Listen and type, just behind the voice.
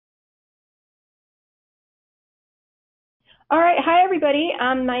All right, hi everybody.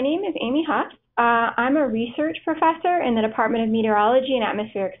 My name is Amy Huff. I'm a research professor in the Department of Meteorology and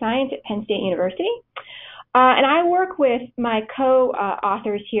Atmospheric Science at Penn State University. And I work with my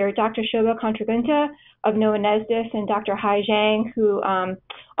co-authors here, Dr. Shobha Contragunta of NOAA NESDIS and Dr. Hai Zhang, who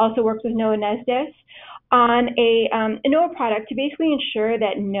also works with NOAA NESDIS, on a NOAA product to basically ensure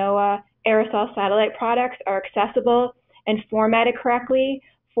that NOAA aerosol satellite products are accessible and formatted correctly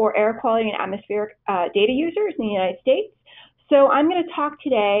for air quality and atmospheric data users in the United States. So I'm going to talk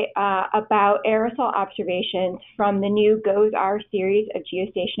today about aerosol observations from the new GOES-R series of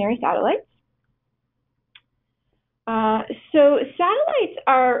geostationary satellites. So satellites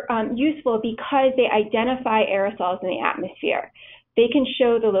are useful because they identify aerosols in the atmosphere. They can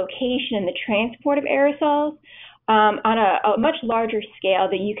show the location and the transport of aerosols on a much larger scale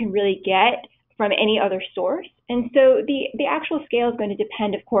that you can really get from any other source. And so the actual scale is going to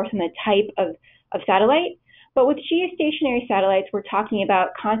depend, of course, on the type of satellite. But with geostationary satellites, we're talking about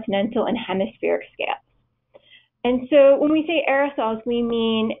continental and hemispheric scales. And so when we say aerosols, we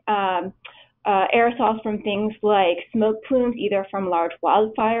mean aerosols from things like smoke plumes, either from large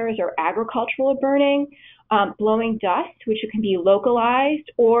wildfires or agricultural burning, blowing dust, which can be localized,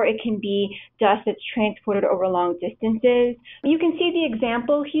 or it can be dust that's transported over long distances. You can see the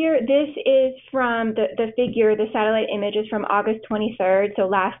example here. This is from the figure, the satellite image is from August 23rd, so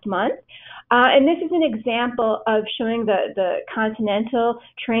last month. And this is an example of showing the continental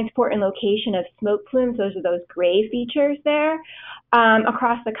transport and location of smoke plumes. Those are those gray features there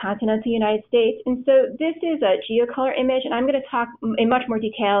across the continental United States. And so this is a geocolor image, and I'm going to talk in much more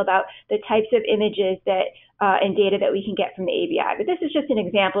detail about the types of images that and data that we can get from the ABI. But this is just an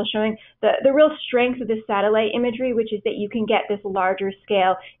example showing the real strength of this satellite imagery, which is that you can get this larger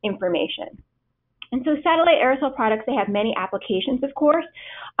scale information. And so satellite aerosol products, they have many applications, of course.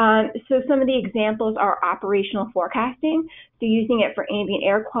 So some of the examples are operational forecasting, so using it for ambient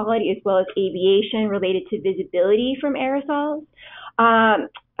air quality as well as aviation related to visibility from aerosols.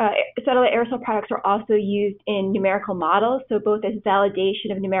 Satellite aerosol products are also used in numerical models, so both as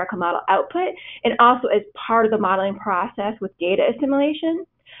validation of numerical model output and also as part of the modeling process with data assimilation.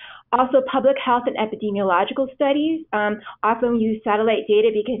 Also, public health and epidemiological studies often use satellite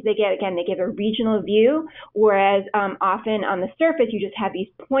data because they give a regional view, whereas often on the surface you just have these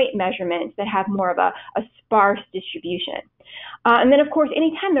point measurements that have more of a sparse distribution. And then, of course,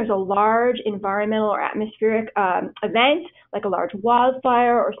 anytime there's a large environmental or atmospheric event, like a large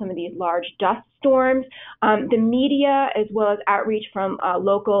wildfire or some of these large dust storms, the media, as well as outreach from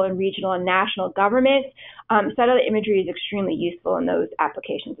local and regional and national governments, satellite imagery is extremely useful in those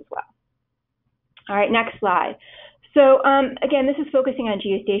applications as well. All right, next slide. So again, this is focusing on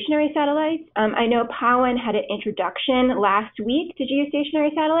geostationary satellites. I know Pawan had an introduction last week to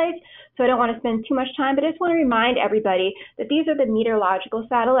geostationary satellites, so I don't want to spend too much time, but I just want to remind everybody that these are the meteorological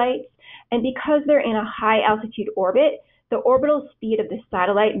satellites, and because they're in a high altitude orbit, the orbital speed of the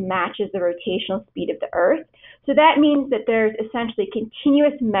satellite matches the rotational speed of the Earth. So that means that there's essentially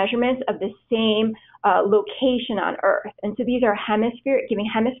continuous measurements of the same location on Earth. And so these are giving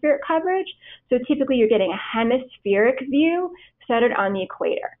hemispheric coverage. So typically you're getting a hemispheric view centered on the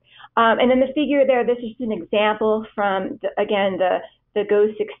equator. And then the figure there, this is an example from, the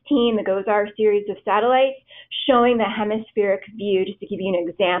GOES-16, the GOES-R series of satellites, showing the hemispheric view, just to give you an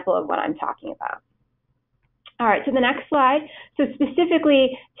example of what I'm talking about. All right, so the next slide. So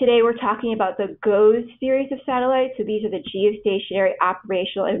specifically, today we're talking about the GOES series of satellites. So these are the geostationary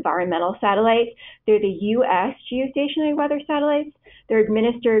operational environmental satellites. They're the U.S. geostationary weather satellites. They're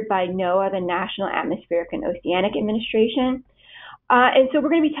administered by NOAA, the National Atmospheric and Oceanic Administration. And so we're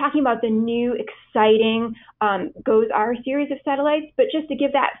going to be talking about the new exciting GOES-R series of satellites, but just to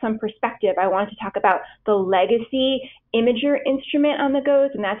give that some perspective, I wanted to talk about the legacy imager instrument on the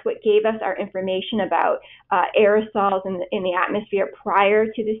GOES, and that's what gave us our information about aerosols in the atmosphere prior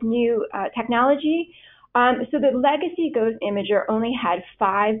to this new technology. So the legacy GOES imager only had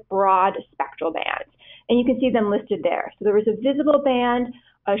 5 broad spectral bands, and you can see them listed there. So there was a visible band,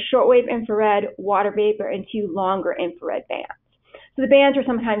 a shortwave infrared, water vapor, and 2 longer infrared bands. So the bands are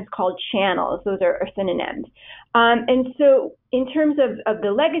sometimes called channels. Those are synonyms. And so in terms of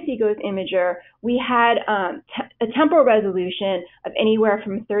the legacy GOES imager, we had a temporal resolution of anywhere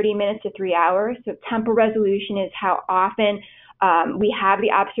from 30 minutes to 3 hours. So temporal resolution is how often we have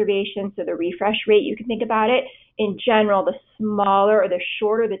the observation, so the refresh rate, you can think about it. In general, the smaller or the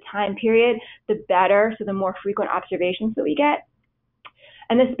shorter the time period, the better, so the more frequent observations that we get.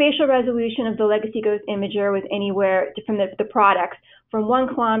 And the spatial resolution of the legacy GOES imager was anywhere from the products from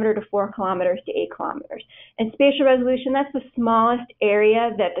 1 kilometer to 4 kilometers to 8 kilometers. And spatial resolution, that's the smallest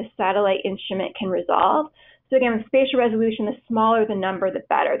area that the satellite instrument can resolve. So again, with spatial resolution, the smaller the number, the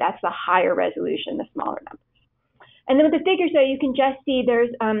better. That's the higher resolution, the smaller number. And then with the figures there, you can just see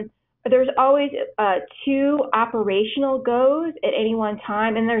there's always 2 operational GOES at any one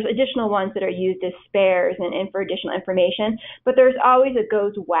time, and there's additional ones that are used as spares and for additional information. But there's always a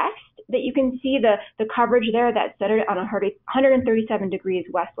GOES west that you can see the coverage there that's centered on 137 degrees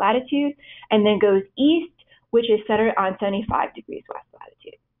west latitude, and then GOES east, which is centered on 75 degrees west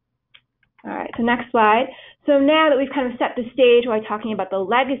latitude. All right, so next slide. So now that we've kind of set the stage while talking about the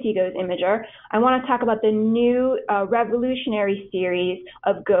legacy GOES imager, I want to talk about the new revolutionary series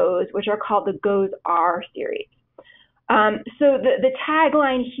of GOES, which are called the GOES-R series. So the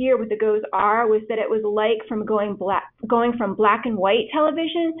tagline here with the GOES-R was that it was like going from black and white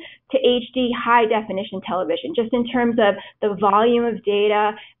television to HD high definition television, just in terms of the volume of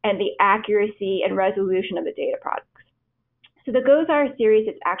data and the accuracy and resolution of the data products. So the GOES-R series,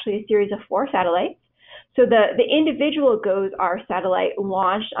 it's actually a series of 4 satellites. So the individual GOES-R satellite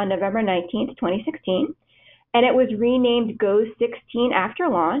launched on November 19th, 2016, and it was renamed GOES-16 after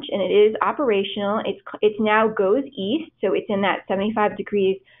launch, and it is operational. It's now GOES East, so it's in that 75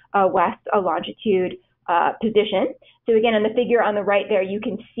 degrees west longitude position. So again, in the figure on the right there, you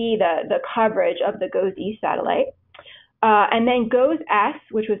can see the coverage of the GOES East satellite. And then GOES-S,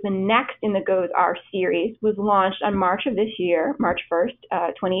 which was the next in the GOES-R series, was launched on March of this year, March 1st,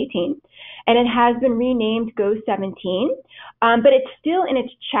 2018. And it has been renamed GOES-17, but it's still in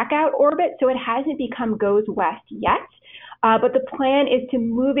its checkout orbit, so it hasn't become GOES-West yet. But the plan is to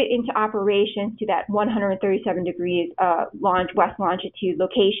move it into operations to that 137 degrees west longitude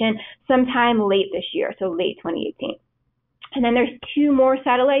location sometime late this year, so late 2018. And then there's 2 more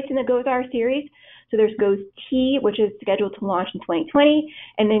satellites in the GOES-R series. So there's GOES-T, which is scheduled to launch in 2020,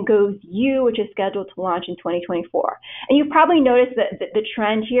 and then GOES-U, which is scheduled to launch in 2024. And you've probably noticed the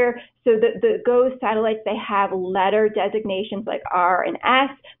trend here. So the GOES satellites, they have letter designations like R and S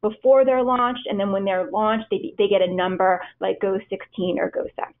before they're launched, and then when they're launched, they get a number like GOES-16 or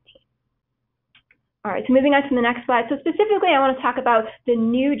GOES-17. All right, so moving on to the next slide. So specifically, I want to talk about the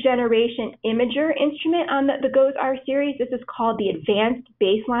new generation imager instrument on the GOES-R series. This is called the Advanced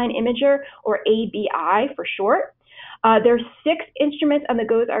Baseline Imager, or ABI for short. There's 6 instruments on the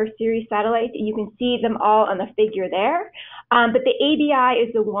GOES-R series satellites. You can see them all on the figure there. But the ABI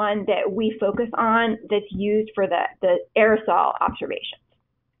is the one that we focus on that's used for the aerosol observations.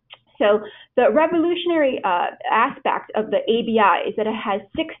 So the revolutionary aspect of the ABI is that it has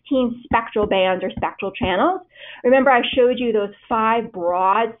 16 spectral bands or spectral channels. Remember, I showed you those 5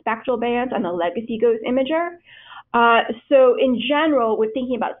 broad spectral bands on the legacy GOES imager. So in general, with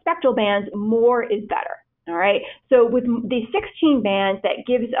thinking about spectral bands, more is better. All right. So with the 16 bands, that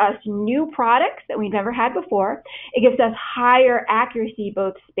gives us new products that we've never had before. It gives us higher accuracy,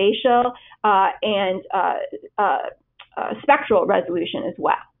 both spatial and spectral resolution as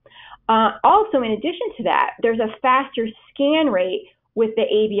well. Also, in addition to that, there's a faster scan rate with the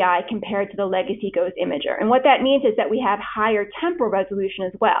ABI compared to the legacy GOES imager. And what that means is that we have higher temporal resolution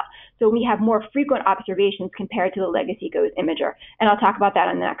as well. So we have more frequent observations compared to the legacy GOES imager. And I'll talk about that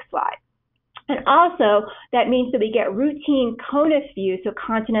on the next slide. And also, that means that we get routine CONUS view, so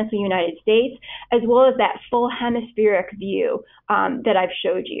continental United States, as well as that full hemispheric view that I've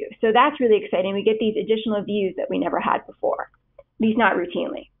showed you. So that's really exciting. We get these additional views that we never had before, at least not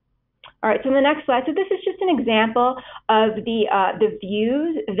routinely. All right, so in the next slide, so this is just an example of the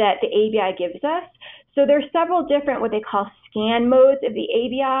views that the ABI gives us. So there's several different what they call scan modes of the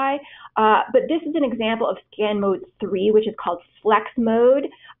ABI, but this is an example of scan mode 3, which is called flex mode,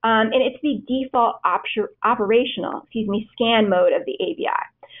 and it's the default operational scan mode of the ABI.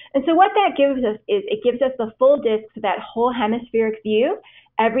 And so what that gives us is it gives us the full disk, so that whole hemispheric view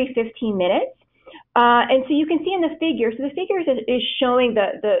every 15 minutes. And so you can see in the figure, so the figure is showing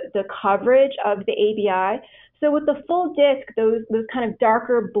the coverage of the ABI. So with the full disk, those kind of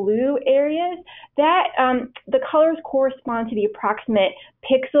darker blue areas, that the colors correspond to the approximate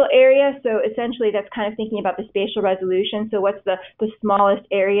pixel area. So essentially, that's kind of thinking about the spatial resolution. So what's the smallest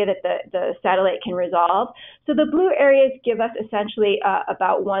area that the satellite can resolve? So the blue areas give us essentially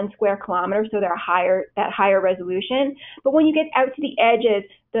about 1 square kilometer, so they're that higher resolution. But when you get out to the edges,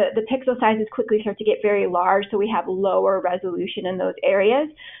 the pixel sizes quickly start to get very large, so we have lower resolution in those areas.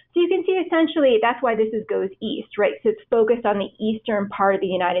 So you can see essentially that's why this is GOES East, right? So it's focused on the eastern part of the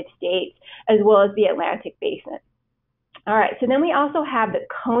United States as well as the Atlantic Basin. All right, so then we also have the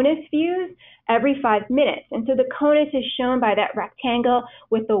CONUS views every 5 minutes. And so the CONUS is shown by that rectangle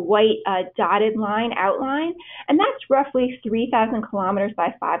with the white dotted line outline. And that's roughly 3,000 kilometers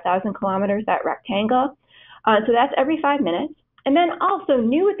by 5,000 kilometers, that rectangle. So that's every 5 minutes. And then also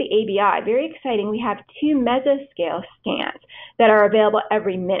new with the ABI, very exciting, we have 2 mesoscale scans that are available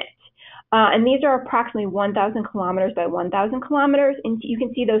every minute. And these are approximately 1,000 kilometers by 1,000 kilometers. And you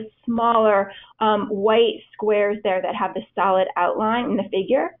can see those smaller white squares there that have the solid outline in the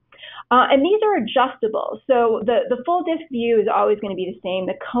figure. And these are adjustable. So the full disk view is always going to be the same.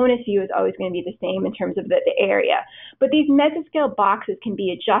 The CONUS view is always going to be the same in terms of the area. But these mesoscale boxes can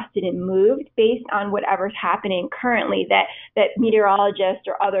be adjusted and moved based on whatever's happening currently that meteorologists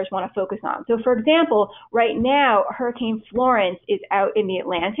or others want to focus on. So for example, right now, Hurricane Florence is out in the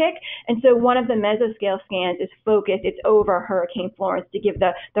Atlantic. And so one of the mesoscale scans is focused, it's over Hurricane Florence to give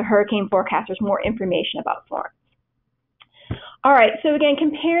the hurricane forecasters more information about Florence. All right, so again,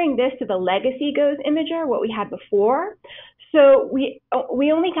 comparing this to the legacy GOES imager, what we had before. So we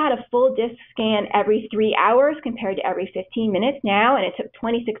only got a full disk scan every 3 hours compared to every 15 minutes now, and it took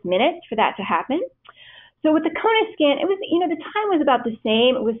 26 minutes for that to happen. So with the CONUS scan, it was, the time was about the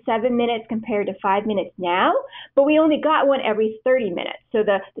same. It was 7 minutes compared to 5 minutes now, but we only got one every 30 minutes. So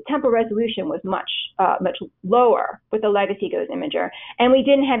the temporal resolution was much lower with the legacy GOES imager, and we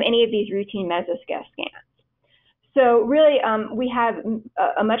didn't have any of these routine mesoscale scans. So really, we have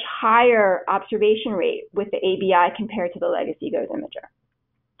a much higher observation rate with the ABI compared to the legacy GOES imager.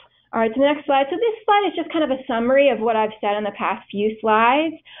 All right, so the next slide. So this slide is just kind of a summary of what I've said in the past few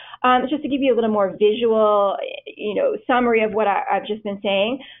slides, just to give you a little more visual, summary of what I've just been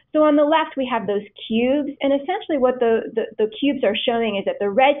saying. So on the left, we have those cubes, and essentially what the cubes are showing is that the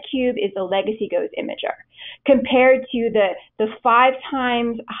red cube is the legacy GOES imager, compared to the 5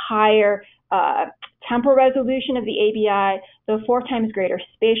 times higher temporal resolution of the ABI, the 4 times greater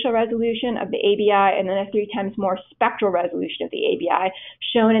spatial resolution of the ABI, and then the 3 times more spectral resolution of the ABI,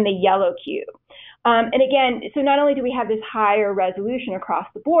 shown in the yellow cube. And again, so not only do we have this higher resolution across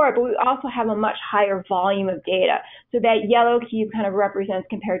the board, but we also have a much higher volume of data. So that yellow cube kind of represents,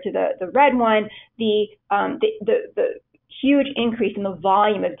 compared to the red one, the huge increase in the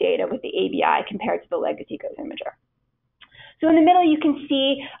volume of data with the ABI compared to the legacy GOES imager. So in the middle, you can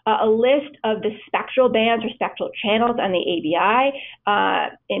see a list of the spectral bands or spectral channels on the ABI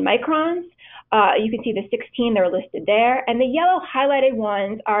in microns. You can see the 16, they're listed there. And the yellow highlighted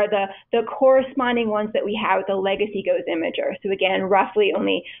ones are the corresponding ones that we have with the legacy GOES imager. So again, roughly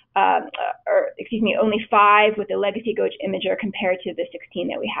only 5 with the legacy GOES imager compared to the 16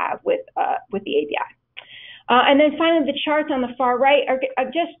 that we have with the ABI. And then finally, the charts on the far right are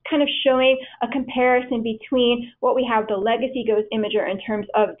just kind of showing a comparison between what we have the legacy GOES imager in terms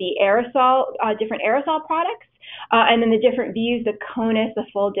of the aerosol, different aerosol products, and then the different views, the CONUS, the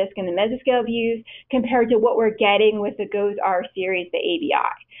full disk, and the mesoscale views, compared to what we're getting with the GOES R series, the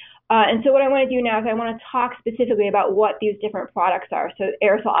ABI. And so what I want to do now is I want to talk specifically about what these different products are. So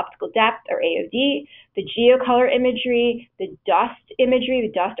aerosol optical depth, or AOD, the geocolor imagery, the dust imagery,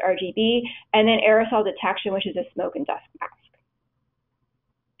 the dust RGB, and then aerosol detection, which is a smoke and dust mask.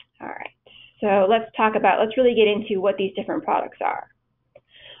 All right, so let's really get into what these different products are.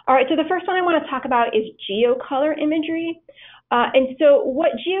 All right, so the first one I want to talk about is geocolor imagery. And so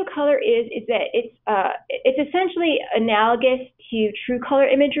what geocolor is that it's essentially analogous to true color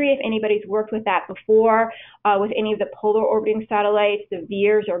imagery, if anybody's worked with that before, with any of the polar orbiting satellites, the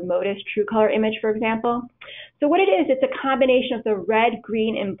VIIRS or MODIS true color image, for example. So what it is, it's a combination of the red,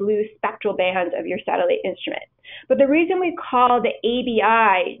 green, and blue spectral bands of your satellite instrument. But the reason we call the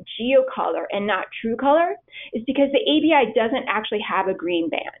ABI geocolor and not true color is because the ABI doesn't actually have a green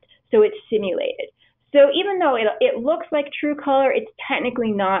band, so it's simulated. So even though it looks like true color, it's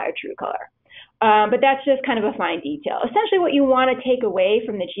technically not a true color. But that's just kind of a fine detail. Essentially what you want to take away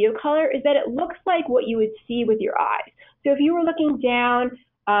from the geocolor is that it looks like what you would see with your eyes. So if you were looking down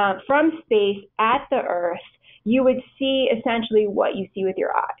from space at the Earth, you would see essentially what you see with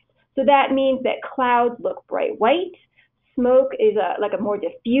your eyes. So that means that clouds look bright white, smoke is like a more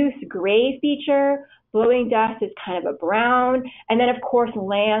diffuse gray feature, blowing dust is kind of a brown, and then of course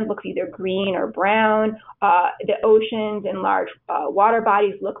land looks either green or brown. The oceans and large water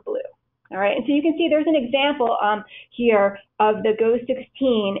bodies look blue. All right, and so you can see there's an example here of the GOES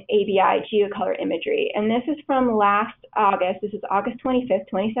 16 ABI geocolor imagery, and this is from last August. This is August 25th,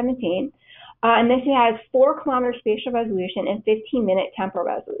 2017, and this has 4-kilometer spatial resolution and 15-minute temporal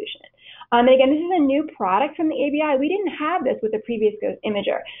resolution. And again, this is a new product from the ABI. We didn't have this with the previous GOES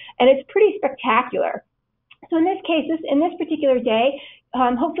imager, and it's pretty spectacular. So in this case, in this particular day,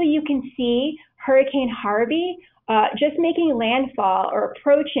 hopefully you can see Hurricane Harvey just making landfall or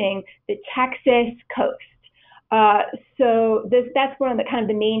approaching the Texas coast. So that's one of the kind of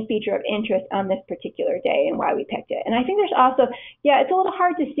the main feature of interest on this particular day and why we picked it. And I think there's also, yeah, it's a little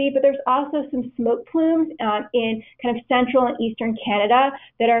hard to see, but there's also some smoke plumes in kind of central and eastern Canada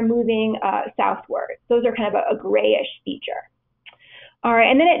that are moving southward. Those are kind of a grayish feature. All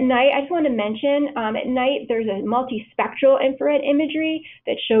right, and then at night, I just want to mention, at night there's a multispectral infrared imagery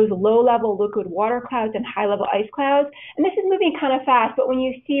that shows low-level liquid water clouds and high-level ice clouds. And this is moving kind of fast, but when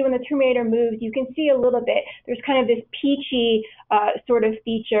the terminator moves, you can see a little bit. There's kind of this peachy sort of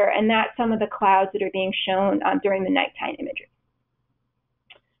feature, and that's some of the clouds that are being shown during the nighttime imagery.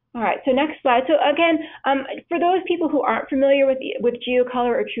 All right, so next slide. So again, for those people who aren't familiar with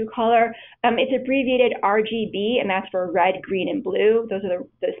GeoColor or TrueColor, it's abbreviated RGB, and that's for red, green, and blue. Those are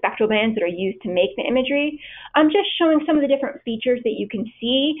the spectral bands that are used to make the imagery. I'm just showing some of the different features that you can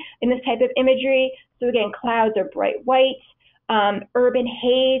see in this type of imagery. So again, clouds are bright white. Urban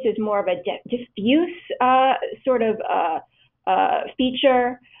haze is more of a diffuse sort of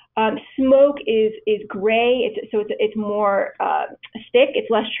feature. Smoke is gray, it's more thick, it's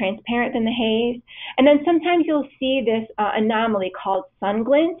less transparent than the haze. And then sometimes you'll see this anomaly called sun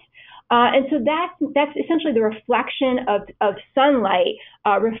glint. And so that's essentially the reflection of sunlight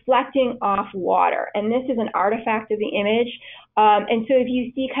reflecting off water. And this is an artifact of the image. And so if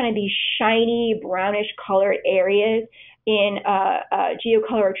you see kind of these shiny brownish colored areas in a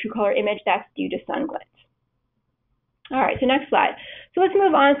GeoColor or TrueColor image, that's due to sun glint. All right, so next slide. So let's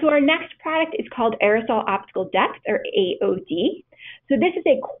move on. So our next product is called Aerosol Optical Depth, or AOD. So this is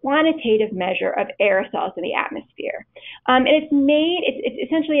a quantitative measure of aerosols in the atmosphere. And it's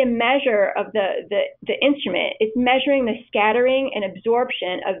essentially a measure of the instrument. It's measuring the scattering and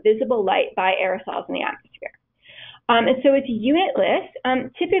absorption of visible light by aerosols in the atmosphere. And so it's unitless.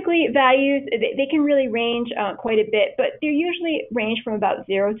 Typically values, they can really range quite a bit, but they usually range from about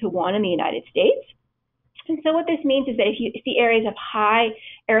 0 to 1 in the United States. And so what this means is that if you see areas of high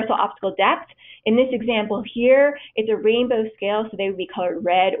aerosol optical depth, in this example here, it's a rainbow scale, so they would be colored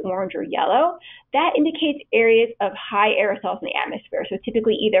red, orange, or yellow. That indicates areas of high aerosols in the atmosphere, so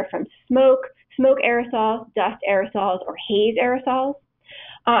typically either from smoke aerosols, dust aerosols, or haze aerosols.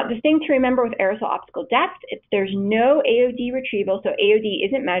 The thing to remember with aerosol optical depth is there's no AOD retrieval, so AOD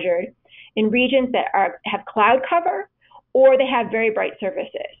isn't measured in regions that have cloud cover, or they have very bright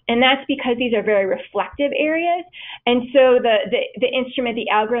surfaces. And that's because these are very reflective areas. And so the instrument, the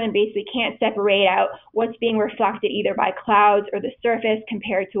algorithm basically can't separate out what's being reflected either by clouds or the surface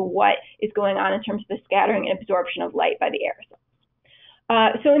compared to what is going on in terms of the scattering and absorption of light by the aerosol.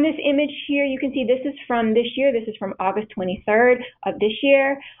 So in this image here, you can see this is from this year. This is from August 23rd of this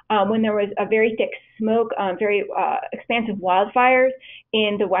year, when there was a very thick smoke, very expansive wildfires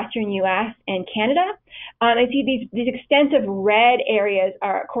in the western U.S. and Canada. I see these extensive red areas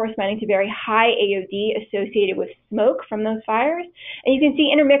are corresponding to very high AOD associated with smoke from those fires. And you can see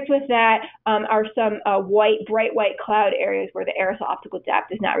intermixed with that are some bright white cloud areas where the aerosol optical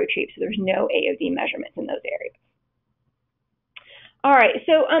depth is not retrieved. So there's no AOD measurements in those areas. All right,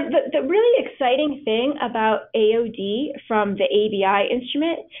 so the really exciting thing about AOD from the ABI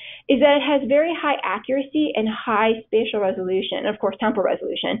instrument is that it has very high accuracy and high spatial resolution, of course temporal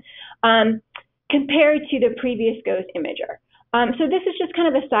resolution, compared to the previous GOES imager. So this is just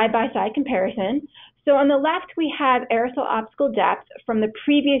kind of a side-by-side comparison. So on the left, we have aerosol optical depth from the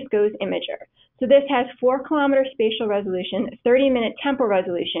previous GOES imager. So this has 4-kilometer spatial resolution, 30-minute temporal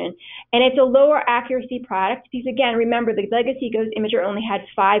resolution, and it's a lower accuracy product because, again, remember, the legacy GOES imager only had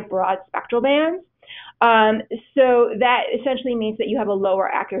 5 broad spectral bands. So that essentially means that you have a lower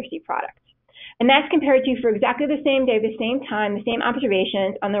accuracy product. And that's compared to, for exactly the same day, the same time, the same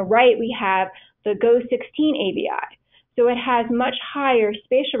observations. On the right, we have the GOES 16 ABI. So it has much higher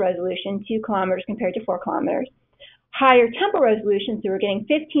spatial resolution, 2 kilometers compared to 4 kilometers. Higher temporal resolution, so we're getting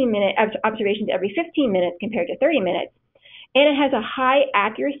 15-minute observations every 15 minutes compared to 30 minutes. And it has a high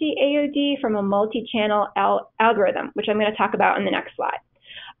accuracy AOD from a multi-channel algorithm, which I'm going to talk about in the next slide.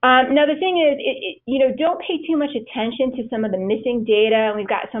 Now, the thing is, don't pay too much attention to some of the missing data. We've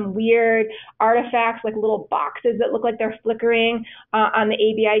got some weird artifacts, like little boxes that look like they're flickering on the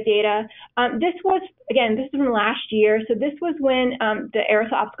ABI data. This is from last year. So this was when the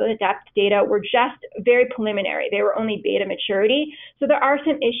aerosol optical depth data were just very preliminary. They were only beta maturity. So there are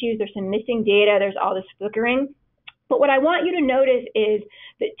some issues. There's some missing data. There's all this flickering. But what I want you to notice is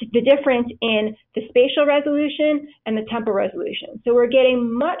the difference in the spatial resolution and the temporal resolution. So we're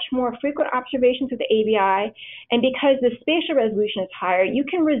getting much more frequent observations with the ABI, and because the spatial resolution is higher, you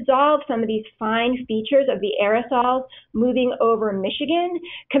can resolve some of these fine features of the aerosols moving over Michigan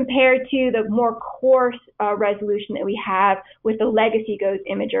compared to the more coarse resolution that we have with the legacy GOES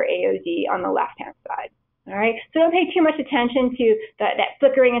imager AOD on the left-hand side. All right, so don't pay too much attention to that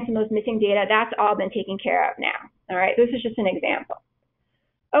flickering and some of those missing data. That's all been taken care of now. All right, this is just an example.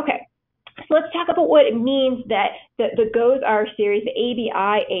 Okay, so let's talk about what it means that the GOES-R series, the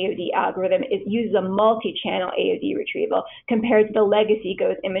ABI AOD algorithm, uses a multi-channel AOD retrieval compared to the legacy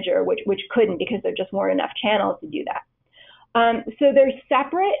GOES imager, which couldn't because there just weren't enough channels to do that. So there's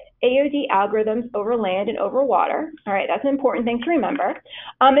separate AOD algorithms over land and over water. All right, that's an important thing to remember.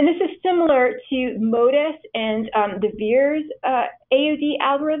 And this is similar to MODIS and the VIIRS AOD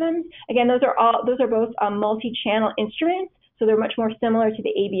algorithms. Again, those are both multi-channel instruments. So they're much more similar to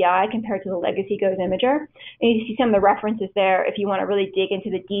the ABI compared to the legacy GOES imager. And you see some of the references there if you want to really dig into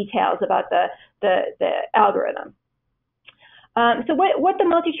the details about the algorithm. So what the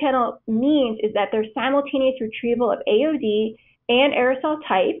multi-channel means is that there's simultaneous retrieval of AOD and aerosol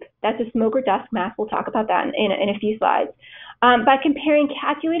type. That's a smoke or dust mask. We'll talk about that in a few slides. By comparing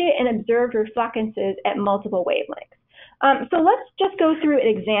calculated and observed reflectances at multiple wavelengths. So let's just go through an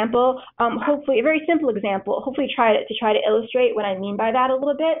example, hopefully a very simple example, hopefully try to illustrate what I mean by that a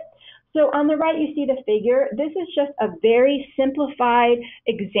little bit. So on the right, you see the figure. This is just a very simplified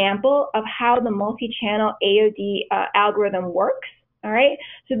example of how the multi-channel AOD algorithm works. All right,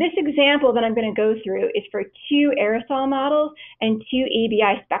 so this example that I'm going to go through is for 2 aerosol models and 2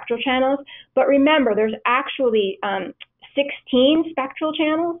 ABI spectral channels. But remember, there's actually 16 spectral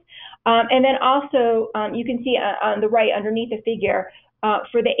channels. And then also, you can see on the right underneath the figure,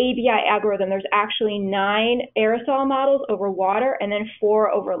 for the ABI algorithm, there's actually 9 aerosol models over water and then 4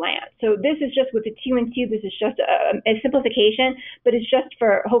 over land. So this is just with the 2 and 2, this is just a simplification, but it's just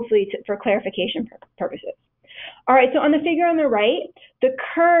for hopefully for clarification purposes. All right, so on the figure on the right, the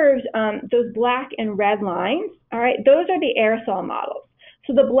curves, those black and red lines, all right, those are the aerosol models.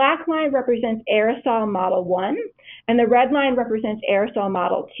 So the black line represents aerosol model 1, and the red line represents aerosol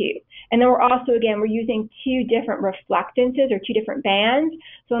model 2. And then we're using 2 different reflectances or 2 different bands.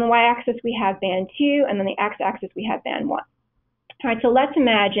 So on the y-axis, we have band 2, and then the x-axis, we have band 1. All right, so let's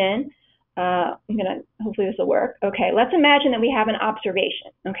imagine, hopefully this will work. Okay, let's imagine that we have an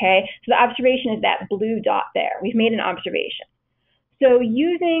observation, okay? So the observation is that blue dot there. We've made an observation. So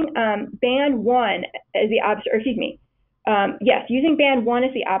using band 1 as using band 1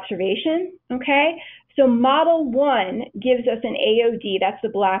 as the observation, okay? So model 1 gives us an AOD, that's the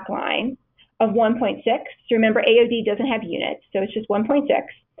black line, of 1.6. So remember, AOD doesn't have units, so it's just 1.6.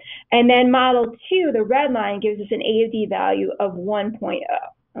 And then model 2, the red line, gives us an AOD value of 1.0.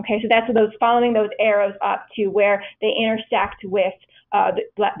 Okay, so that's following those arrows up to where they intersect with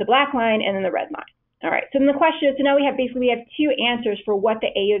the black line and then the red line. All right, so then the question is, so now we have 2 answers for what the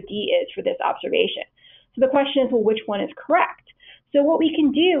AOD is for this observation. So the question is, well, which one is correct? So what we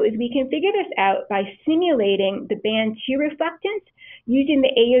can do is we can figure this out by simulating the band 2 reflectance using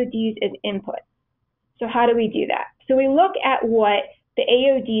the AODs as input. So how do we do that? So we look at what the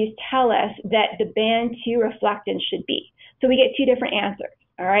AODs tell us that the band 2 reflectance should be. So we get 2 different answers.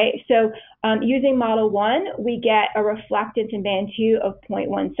 All right, so using model 1, we get a reflectance in band 2 of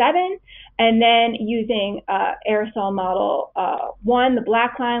 0.17, and then using aerosol model 1, the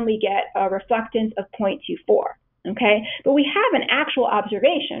black line, we get a reflectance of 0.24. Okay, but we have an actual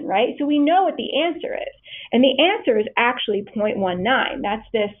observation, right? So we know what the answer is, and the answer is actually 0.19. That's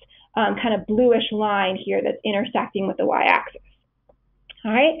this kind of bluish line here that's intersecting with the y-axis.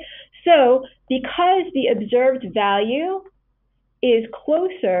 All right, so because the observed value is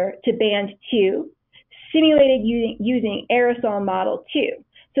closer to band 2, simulated using aerosol model 2.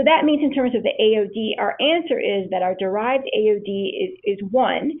 So that means in terms of the AOD, our answer is that our derived AOD is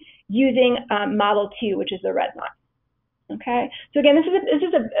 1 using model 2, which is the red line. Okay, so again, this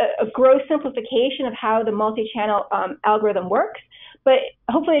is a gross simplification of how the multi-channel algorithm works, but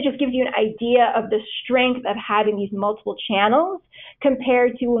hopefully it just gives you an idea of the strength of having these multiple channels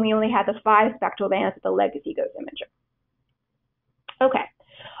compared to when we only had the 5 spectral bands with the legacy GOES imager. Okay,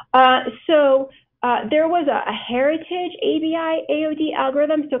 so there was a heritage ABI AOD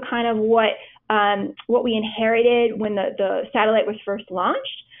algorithm, so kind of what we inherited when the satellite was first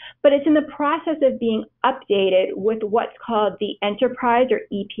launched, but it's in the process of being updated with what's called the Enterprise or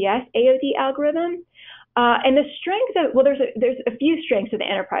EPS AOD algorithm. And the strength of, well, there's a few strengths of the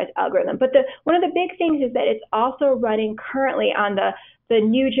Enterprise algorithm, but one of the big things is that it's also running currently on the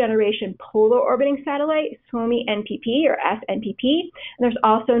new generation polar orbiting satellite, SWOMI NPP or SNPP. And there's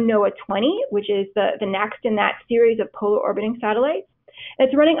also NOAA 20, which is the next in that series of polar orbiting satellites. And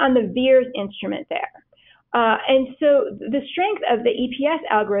it's running on the VIIRS instrument there. And so the strength of the EPS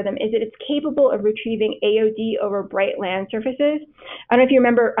algorithm is that it's capable of retrieving AOD over bright land surfaces. I don't know if you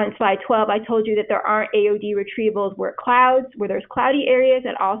remember on slide 12, I told you that there aren't AOD retrievals where there's cloudy areas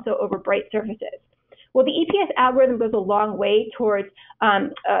and also over bright surfaces. Well, the EPS algorithm goes a long way towards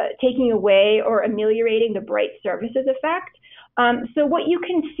taking away or ameliorating the bright surfaces effect. So what you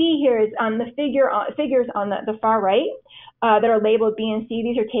can see here is the figures on the far right that are labeled B and C.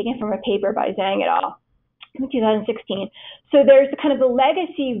 These are taken from a paper by Zhang et al. In 2016. So there's kind of the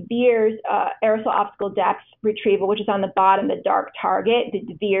legacy VIIRS aerosol optical depth retrieval, which is on the bottom, the dark target, the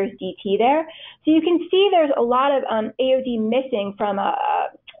VIIRS DT there. So you can see there's a lot of AOD missing from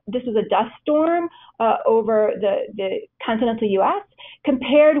this was a dust storm over the continental U.S.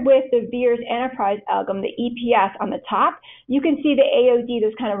 Compared with the VIIRS Enterprise algorithm, the EPS on the top, you can see the AOD,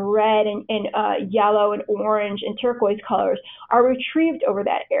 those kind of red and yellow and orange and turquoise colors, are retrieved over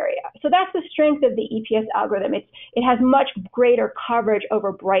that area. So that's the strength of the EPS algorithm. It has much greater coverage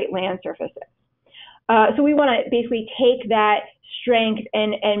over bright land surfaces. So we want to basically take that strength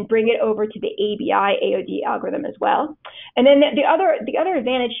and bring it over to the ABI AOD algorithm as well. And then the other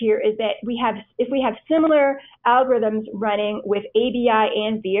advantage here is that if we have similar algorithms running with ABI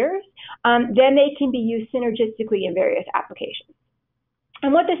and VIIRS, then they can be used synergistically in various applications.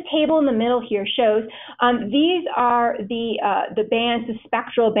 And what this table in the middle here shows, these are the bands, the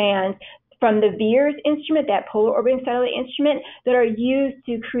spectral bands from the VIIRS instrument, that polar orbiting satellite instrument, that are used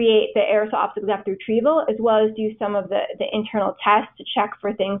to create the aerosol optical depth retrieval, as well as do some of the internal tests to check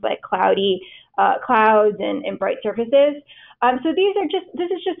for things like cloudy clouds and bright surfaces. So this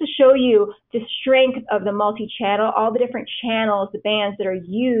is just to show you the strength of the multi-channel, all the different channels, the bands that are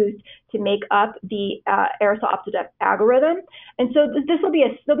used to make up the aerosol optical depth algorithm. And so there'll be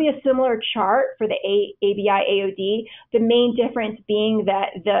a similar chart for the ABI AOD. The main difference being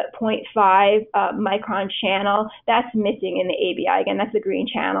that the 0.5 micron channel, that's missing in the ABI. Again, that's the green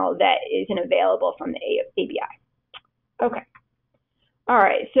channel that isn't available from the ABI. Okay. All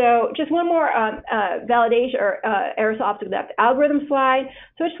right, so just one more validation or aerosol optical depth algorithm slide.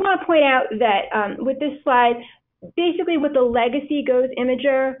 So I just want to point out that with this slide, basically with the legacy GOES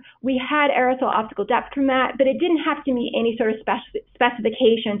imager, we had aerosol optical depth from that, but it didn't have to meet any sort of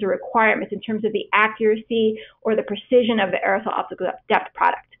specifications or requirements in terms of the accuracy or the precision of the aerosol optical depth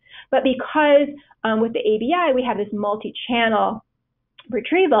product. But because with the ABI, we have this multi-channel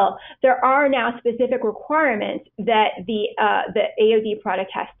retrieval, there are now specific requirements that the AOD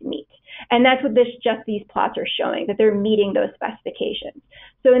product has to meet. And that's what these plots are showing, that they're meeting those specifications.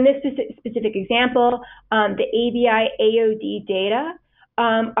 So in this specific example, the ABI AOD data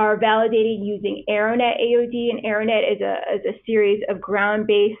are validated using AeroNet AOD, and AeroNet is a series of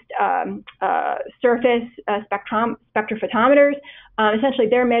ground-based surface spectrophotometers. Essentially,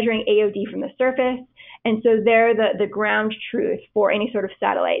 they're measuring AOD from the surface, and so they're the ground truth for any sort of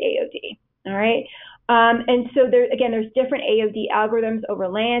satellite AOD. All right. And so there's different AOD algorithms over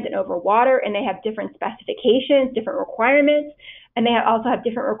land and over water, and they have different specifications, different requirements, and they also have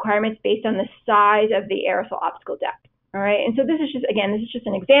different requirements based on the size of the aerosol optical depth. All right, and so this is just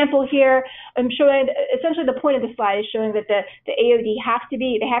an example here. I'm showing, essentially the point of the slide is showing that the AOD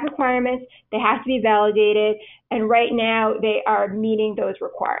they have requirements, they have to be validated, and right now they are meeting those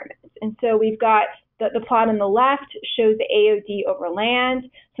requirements. And so we've got the plot on the left shows the AOD over land.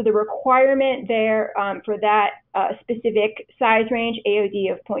 So the requirement there for that specific size range,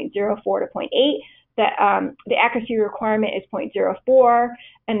 AOD of 0.04 to 0.8, that the accuracy requirement is 0.04,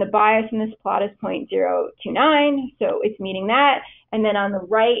 and the bias in this plot is 0.029, so it's meeting that. And then on the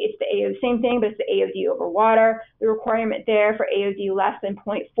right, it's the AOD, same thing, but it's the AOD over water. The requirement there for AOD less than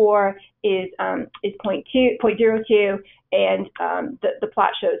 0.4 is 0.02, and the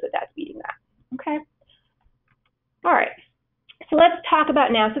plot shows that that's meeting that. Okay. All right. So let's talk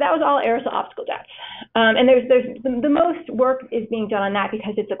about now. So that was all aerosol optical depth, and there's the most work is being done on that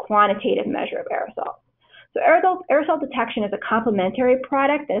because it's a quantitative measure of aerosol. So aerosol detection is a complementary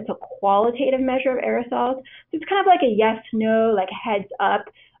product, and it's a qualitative measure of aerosols. So it's kind of like a yes/no, like heads up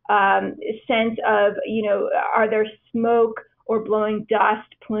sense of, are there smoke or blowing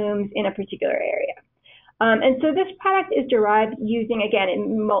dust plumes in a particular area. And so this product is derived using, again,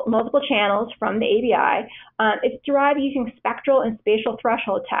 in multiple channels from the ABI. It's derived using spectral and spatial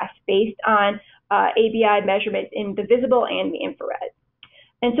threshold tests based on ABI measurements in the visible and the infrared.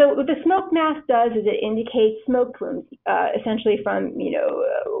 And so what the smoke mask does is it indicates smoke plumes, essentially from,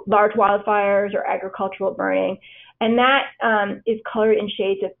 large wildfires or agricultural burning. And that is colored in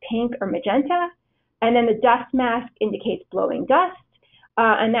shades of pink or magenta. And then the dust mask indicates blowing dust.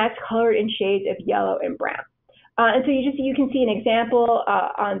 And that's colored in shades of yellow and brown. And so you can see an example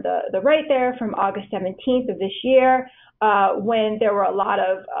on the right there from August 17th of this year, when there were a lot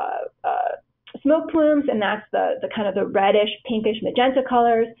of smoke plumes, and that's the kind of the reddish, pinkish, magenta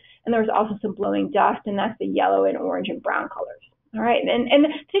colors. And there was also some blowing dust, and that's the yellow and orange and brown colors. All right, and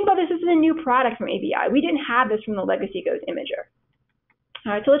think about this is a new product from ABI. We didn't have this from the Legacy GOES imager.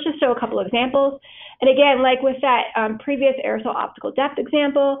 All right, so let's just show a couple of examples. And again, like with that previous aerosol optical depth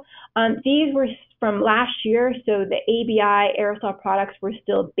example, these were from last year, so the ABI aerosol products were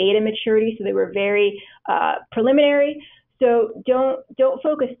still beta maturity, so they were very preliminary. So don't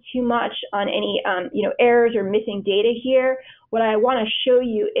focus too much on any errors or missing data here. What I want to show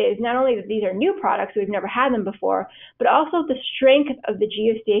you is not only that these are new products, we've never had them before, but also the strength of the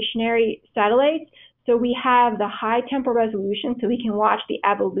geostationary satellites. So we have the high temporal resolution, so we can watch the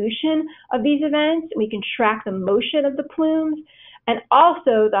evolution of these events. We can track the motion of the plumes, and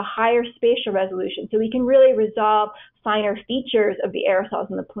also the higher spatial resolution, so we can really resolve finer features of the aerosols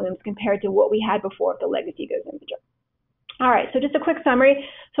and the plumes compared to what we had before with the Legacy GOES imager. All right, so just a quick summary.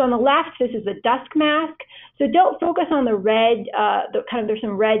 So on the left, this is the dusk mask. So don't focus on the red, there's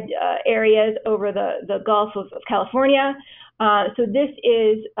some red areas over the Gulf of California. So this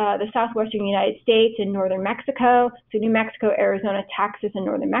is the southwestern United States and northern Mexico. So New Mexico, Arizona, Texas, and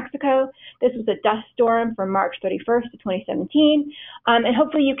northern Mexico. This was a dust storm from March 31st of 2017. And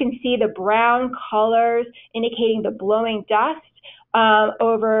hopefully you can see the brown colors indicating the blowing dust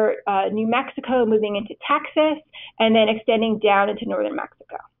over New Mexico, moving into Texas, and then extending down into northern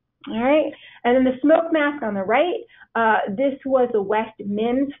Mexico. All right, and then the smoke mask on the right, this was the West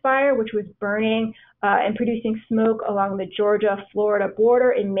Mims fire, which was burning and producing smoke along the Georgia-Florida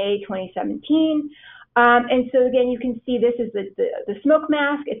border in May 2017. And so again, you can see this is the smoke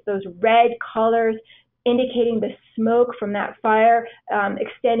mask. It's those red colors indicating the smoke from that fire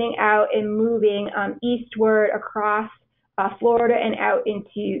extending out and moving eastward across Florida and out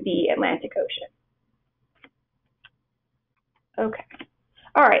into the Atlantic Ocean. Okay.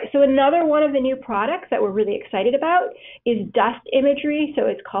 All right, so another one of the new products that we're really excited about is dust imagery. So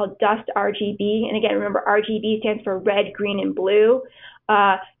it's called Dust RGB. And again, remember RGB stands for red, green, and blue.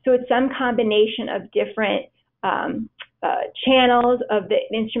 So it's some combination of different channels of the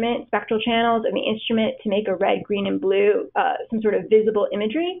instrument, spectral channels of the instrument to make a red, green, and blue, some sort of visible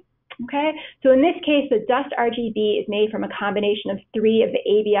imagery. Okay, so in this case, the dust RGB is made from a combination of 3 of the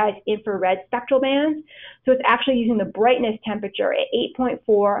ABI's infrared spectral bands. So it's actually using the brightness temperature at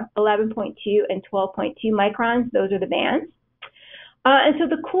 8.4, 11.2, and 12.2 microns. Those are the bands. And so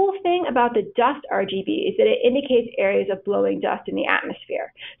the cool thing about the dust RGB is that it indicates areas of blowing dust in the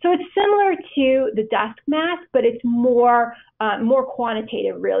atmosphere. So it's similar to the dust mask, but it's more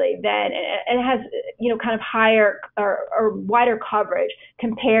quantitative really and it has kind of higher or wider coverage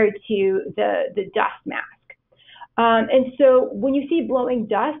compared to the dust mask. And so when you see blowing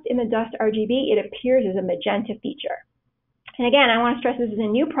dust in the dust RGB, it appears as a magenta feature. And again, I want to stress this is a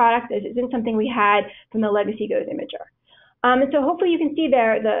new product. This isn't something we had from the Legacy GOES imager. And so hopefully you can see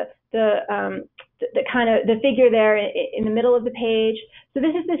there the figure there in the middle of the page. So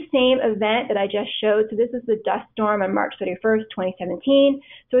this is the same event that I just showed. So this is the dust storm on March 31st, 2017.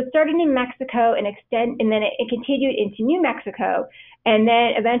 So it started in Mexico and then it continued into New Mexico and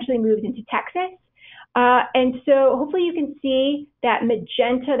then eventually moved into Texas. And so hopefully you can see that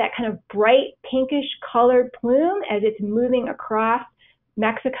magenta, that kind of bright pinkish colored plume as it's moving across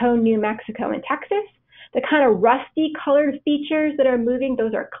Mexico, New Mexico, and Texas. The kind of rusty colored features that are moving,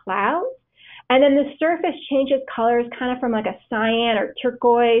 those are clouds. And then the surface changes colors kind of from like a cyan or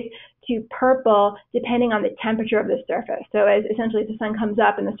turquoise to purple, depending on the temperature of the surface. So as essentially the sun comes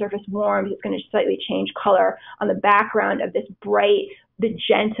up and the surface warms, it's going to slightly change color on the background of this bright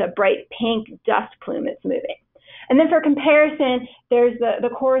magenta, bright pink dust plume that's moving. And then for comparison, there's the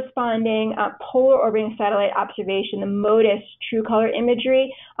corresponding polar orbiting satellite observation, the MODIS true color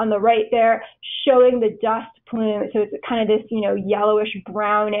imagery on the right there, showing the dust plume. So it's kind of this, yellowish,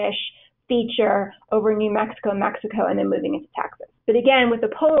 brownish feature over New Mexico, Mexico, and then moving into Texas. But again, with the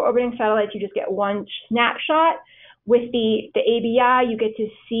polar orbiting satellites, you just get one snapshot. With the ABI, you get to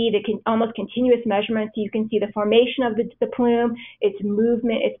see the almost continuous measurements. So you can see the formation of the plume, its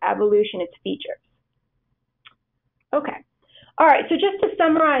movement, its evolution, its features. Okay. All right. So just to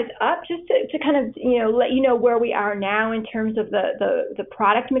summarize up, just to kind of, let you know where we are now in terms of the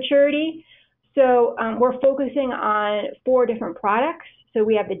product maturity. So we're focusing on 4 different products. So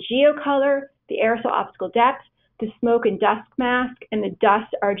we have the GeoColor, the Aerosol Optical Depth, the Smoke and Dust Mask, and the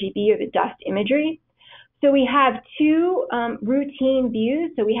Dust RGB or the Dust Imagery. So we have 2 routine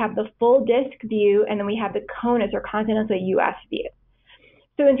views. So we have the full disk view, and then we have the CONUS or Continental US view.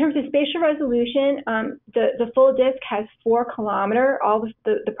 So in terms of spatial resolution, the full disk has 4 kilometer. All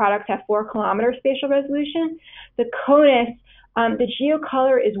the products have 4 kilometer spatial resolution. The CONUS, the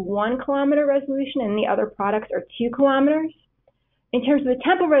GeoColor is 1 kilometer resolution, and the other products are 2 kilometers. In terms of the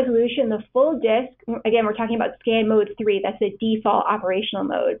temporal resolution, the full disk, again, we're talking about scan mode 3. That's the default operational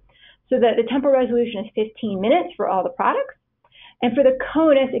mode. So the temporal resolution is 15 minutes for all the products. And for the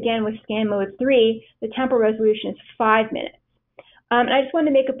CONUS, again, with scan mode 3, the temporal resolution is 5 minutes. And I just wanted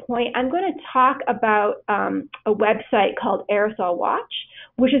to make a point. I'm going to talk about a website called Aerosol Watch,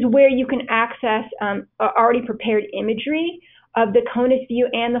 which is where you can access already prepared imagery of the CONUS view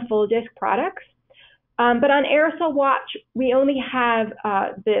and the full disk products. But on Aerosol Watch, we only have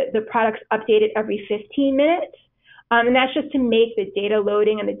the products updated every 15 minutes. And that's just to make the data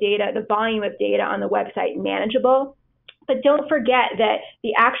loading and the volume of data on the website manageable. But don't forget that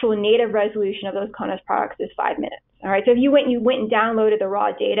the actual native resolution of those CONUS products is 5 minutes. All right, so if you went and downloaded the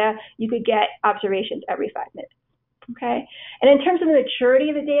raw data, you could get observations every 5 minutes. Okay, and in terms of the maturity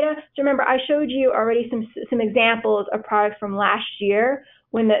of the data, so remember I showed you already some examples of products from last year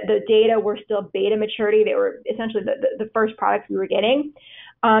when the data were still beta maturity. They were essentially the first products we were getting.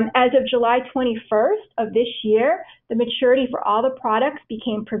 As of July 21st of this year, the maturity for all the products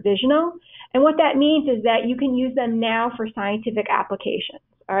became provisional. And what that means is that you can use them now for scientific applications.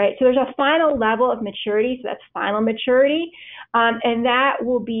 All right, so there's a final level of maturity, so that's final maturity, and that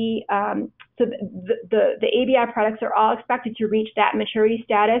will be, so the ABI products are all expected to reach that maturity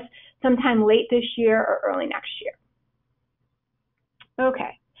status sometime late this year or early next year.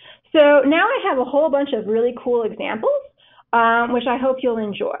 Okay, so now I have a whole bunch of really cool examples, which I hope you'll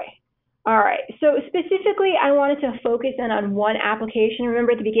enjoy. All right, so specifically, I wanted to focus in on one application.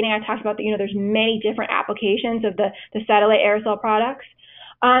 Remember at the beginning I talked about that, there's many different applications of the satellite aerosol products.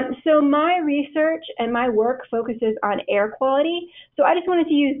 So my research and my work focuses on air quality. So I just wanted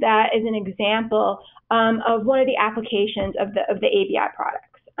to use that as an example of one of the applications of the ABI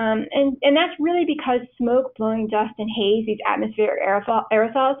products. And that's really because smoke, blowing dust, and haze, these atmospheric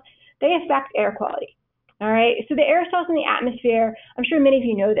aerosols, they affect air quality. All right, so the aerosols in the atmosphere, I'm sure many of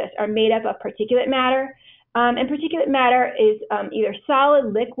you know this, are made up of particulate matter. And particulate matter is either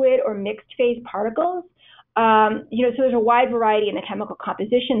solid, liquid, or mixed phase particles. So there's a wide variety in the chemical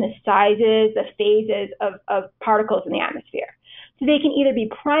composition, the sizes, the phases of particles in the atmosphere. So they can either be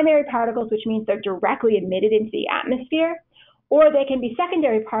primary particles, which means they're directly emitted into the atmosphere, or they can be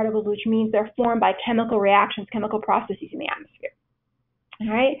secondary particles, which means they're formed by chemical reactions, chemical processes in the atmosphere. All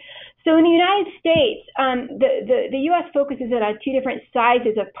right. So in the United States, the U.S. focuses in on two different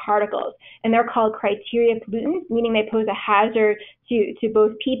sizes of particles, and they're called criteria pollutants, meaning they pose a hazard to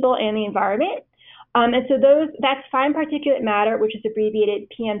both people and the environment. And so that's fine particulate matter, which is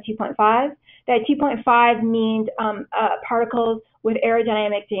abbreviated PM2.5. That 2.5 means particles with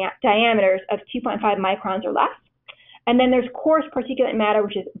aerodynamic diameters of 2.5 microns or less. And then there's coarse particulate matter,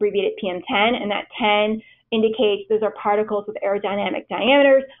 which is abbreviated PM10, and that 10 indicates those are particles with aerodynamic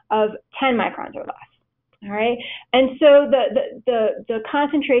diameters of 10 microns or less. All right, and so the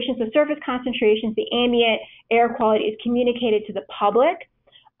concentrations, the surface concentrations, the ambient air quality is communicated to the public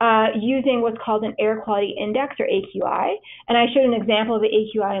using what's called an air quality index, or AQI. And I showed an example of the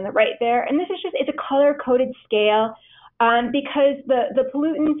AQI on the right there. And this is it's a color-coded scale because the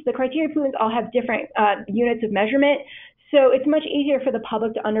pollutants, the criteria pollutants all have different units of measurement. So it's much easier for the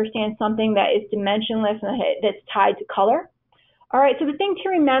public to understand something that is dimensionless and that's tied to color. All right, so the thing to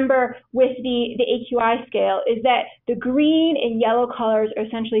remember with the AQI scale is that the green and yellow colors are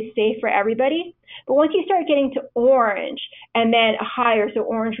essentially safe for everybody. But once you start getting to orange and then higher, so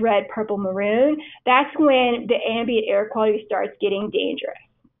orange, red, purple, maroon, that's when the ambient air quality starts getting dangerous,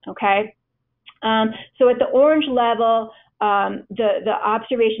 okay? So at the orange level, the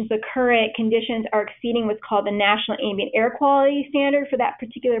observations, the current conditions are exceeding what's called the National Ambient Air Quality Standard for that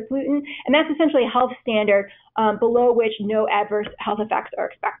particular pollutant, and that's essentially a health standard below which no adverse health effects are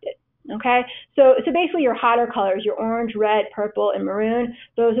expected. Okay, so basically your hotter colors, your orange, red, purple, and maroon,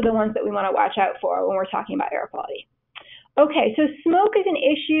 those are the ones that we want to watch out for when we're talking about air quality. Okay, so smoke is an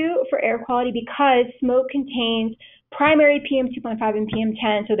issue for air quality because smoke contains primary PM2.5 and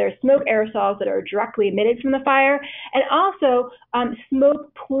PM10, so there's smoke aerosols that are directly emitted from the fire, and also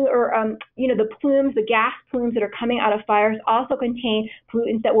smoke the plumes, the gas plumes that are coming out of fires also contain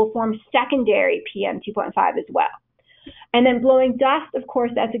pollutants that will form secondary PM2.5 as well. And then blowing dust, of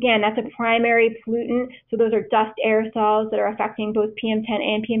course, that's a primary pollutant, so those are dust aerosols that are affecting both PM10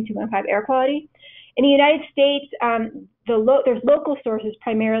 and PM2.5 air quality. In the United States, there's local sources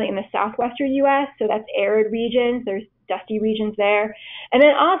primarily in the southwestern U.S., so that's arid regions, there's dusty regions there. And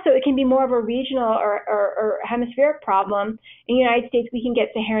then also it can be more of a regional or hemispheric problem. In the United States, we can get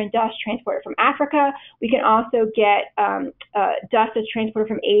Saharan dust transported from Africa. We can also get dust that's transported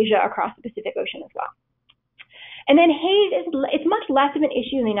from Asia across the Pacific Ocean as well. And then haze it's much less of an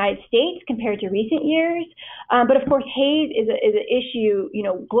issue in the United States compared to recent years. But of course, haze is an issue,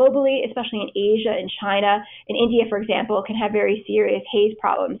 globally, especially in Asia and China. And India, for example, can have very serious haze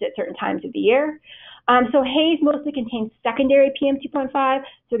problems at certain times of the year. So haze mostly contains secondary PM2.5.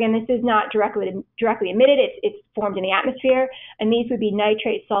 So again, this is not directly emitted. It's formed in the atmosphere. And these would be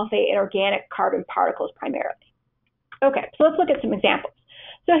nitrate, sulfate, and organic carbon particles primarily. Okay, so let's look at some examples.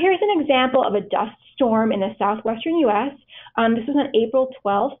 So here's an example of a dust storm in the southwestern U.S. This was on April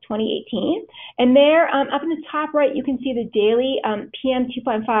 12, 2018. And there, up in the top right, you can see the daily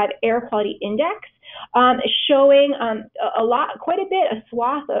PM2.5 air quality index showing quite a bit, a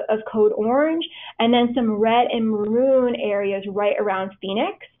swath of code orange, and then some red and maroon areas right around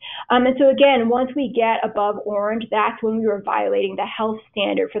Phoenix. And so again, once we get above orange, that's when we were violating the health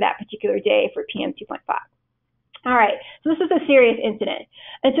standard for that particular day for PM2.5. All right, so this was a serious incident.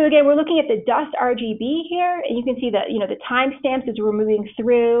 And so again, we're looking at the dust RGB here, and you can see that, the timestamps as we're moving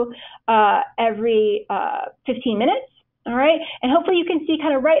through every 15 minutes. All right, and hopefully you can see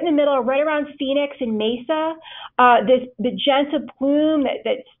kind of right in the middle, right around Phoenix and Mesa, the magenta plume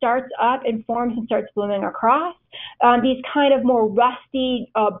that starts up and forms and starts blooming across. These kind of more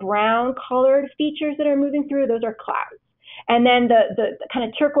rusty brown colored features that are moving through, those are clouds. And then the kind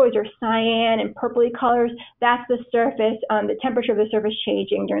of turquoise or cyan and purpley colors, that's the surface, the temperature of the surface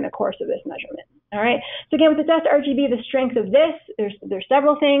changing during the course of this measurement. All right. So again, with the dust RGB, the strength of this, there's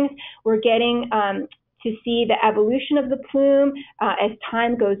several things. We're getting to see the evolution of the plume as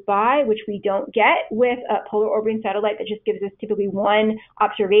time goes by, which we don't get with a polar orbiting satellite that just gives us typically one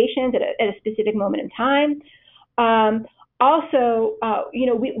observation at a specific moment in time. Also,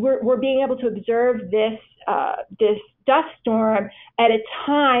 we're being able to observe this dust storm at a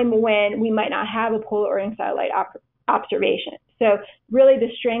time when we might not have a polar orbiting satellite observation. So really the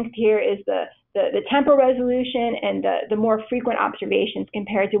strength here is the temporal resolution and the more frequent observations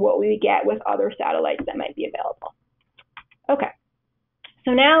compared to what we would get with other satellites that might be available. Okay,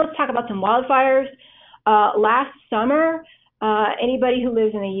 so now let's talk about some wildfires. Last summer, anybody who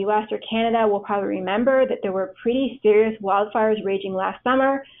lives in the US or Canada will probably remember that there were pretty serious wildfires raging last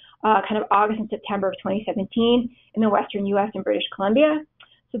summer, kind of August and September of 2017 in the western US and British Columbia.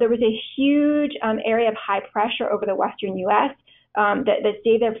 So there was a huge area of high pressure over the western US that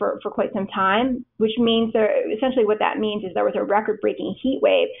stayed there for quite some time, which means essentially what that means is there was a record-breaking heat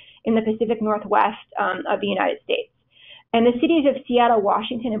wave in the Pacific Northwest of the United States. And the cities of Seattle,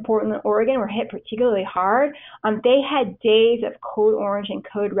 Washington, and Portland, Oregon were hit particularly hard. They had days of code orange and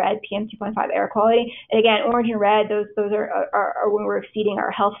code red PM2.5 air quality. And again, orange and red, those are when we're exceeding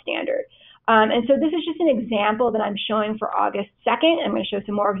our health standard. And so this is just an example that I'm showing for August 2nd. I'm going to show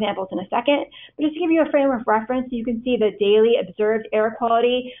some more examples in a second. But just to give you a frame of reference, you can see the daily observed air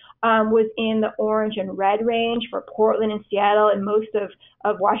quality was in the orange and red range for Portland and Seattle and most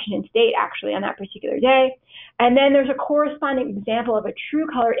of Washington State, actually, on that particular day. And then there's a corresponding example of a true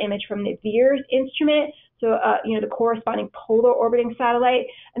color image from the VIIRS instrument. So, the corresponding polar orbiting satellite.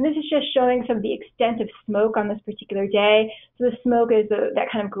 And this is just showing some of the extent of smoke on this particular day. So the smoke is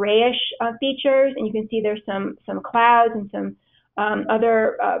that kind of grayish features, and you can see there's some clouds and some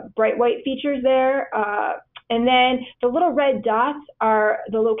other bright white features there. And then the little red dots are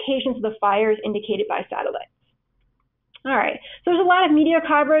the locations of the fires indicated by satellites. All right, so there's a lot of media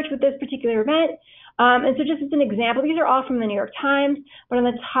coverage with this particular event. And so just as an example, these are all from the New York Times, but on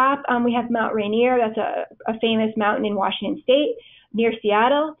the top we have Mount Rainier. That's a famous mountain in Washington State near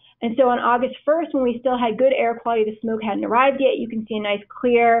Seattle. And so on August 1st, when we still had good air quality, the smoke hadn't arrived yet, you can see a nice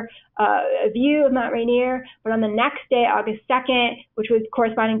clear view of Mount Rainier. But on the next day, August 2nd, which was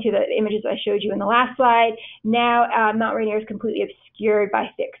corresponding to the images I showed you in the last slide, now Mount Rainier is completely obscured by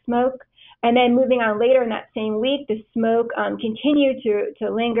thick smoke. And then moving on later in that same week, the smoke continued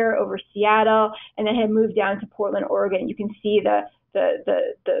to linger over Seattle, and then had moved down to Portland, Oregon. You can see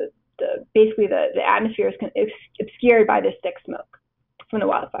basically the atmosphere is obscured by this thick smoke from the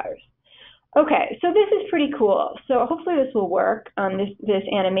wildfires. Okay, so this is pretty cool. So hopefully this will work, this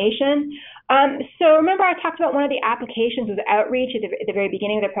animation. So remember I talked about one of the applications was outreach at the very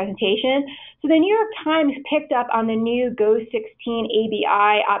beginning of the presentation. So the New York Times picked up on the new GO-16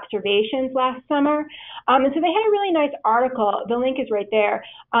 ABI observations last summer. And so they had a really nice article. The link is right there.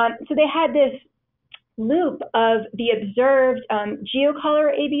 So they had this loop of the observed geocolor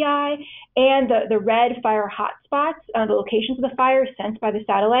ABI and the red fire hotspots, the locations of the fires sensed by the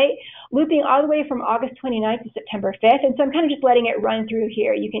satellite, looping all the way from August 29th to September 5th. And so I'm kind of just letting it run through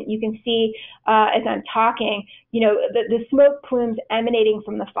here. You can see as I'm talking, the smoke plumes emanating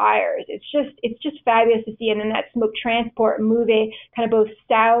from the fires. It's just fabulous to see. And then that smoke transport moving kind of both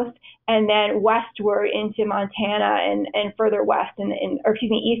south and then westward into Montana and further west,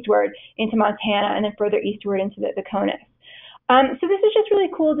 eastward into Montana, and then further eastward into the CONUS. So this is just really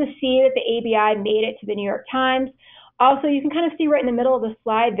cool to see that the ABI made it to the New York Times. Also, you can kind of see right in the middle of the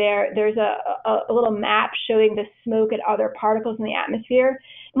slide there's a little map showing the smoke and other particles in the atmosphere.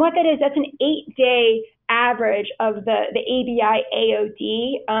 And what that is, that's an 8-day average of the ABI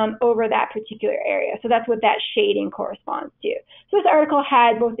AOD over that particular area. So that's what that shading corresponds to. So this article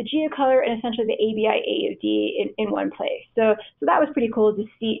had both the geocolor and essentially the ABI AOD in one place. So that was pretty cool to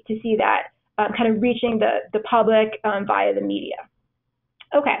see that kind of reaching the public via the media.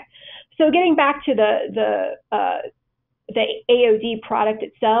 Okay, so getting back to the AOD product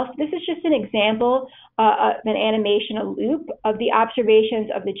itself, this is just an example of an animation, a loop of the observations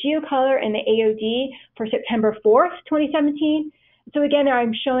of the geocolor and the AOD for September 4th, 2017. So again,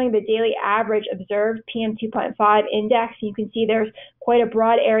 I'm showing the daily average observed PM2.5 index. You can see there's quite a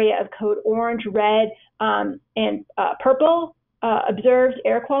broad area of code orange, red, and purple observed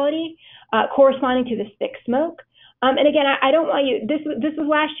air quality corresponding to this thick smoke. And again, I don't want you, this was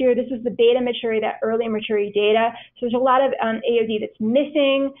last year, this was the beta maturity, that early maturity data. So there's a lot of AOD that's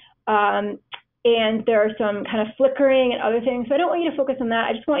missing, and there are some kind of flickering and other things. So I don't want you to focus on that.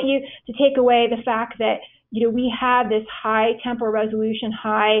 I just want you to take away the fact that, we have this high temporal resolution,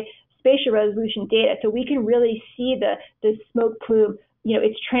 high spatial resolution data. So we can really see the smoke plume,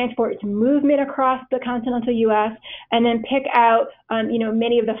 its transport, its movement across the continental U.S., and then pick out,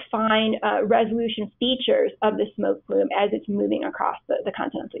 many of the fine resolution features of the smoke plume as it's moving across the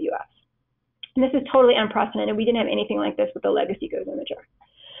continental U.S. And this is totally unprecedented. We didn't have anything like this with the legacy GOES imager.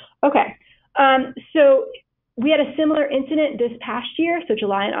 Okay, so we had a similar incident this past year, so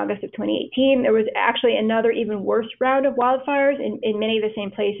July and August of 2018. There was actually another even worse round of wildfires in many of the same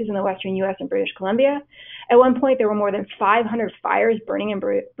places in the western U.S. and British Columbia. At one point, there were more than 500 fires burning in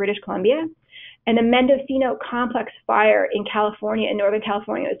British Columbia. And the Mendocino Complex fire in California, in Northern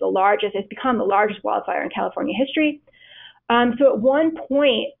California, is the largest. It's become the largest wildfire in California history. So at one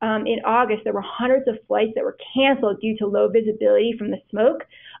point in August, there were hundreds of flights that were canceled due to low visibility from the smoke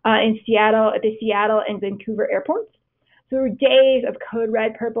at the Seattle and Vancouver airports. So there were days of code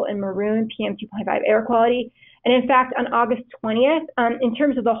red, purple, and maroon PM2.5 air quality. And in fact, on August 20th, in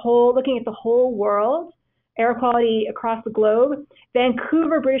terms of looking at the whole world, air quality across the globe,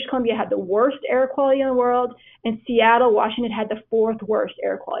 Vancouver, British Columbia had the worst air quality in the world, and Seattle, Washington had the 4th worst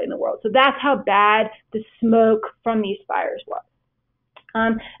air quality in the world. So that's how bad the smoke from these fires was.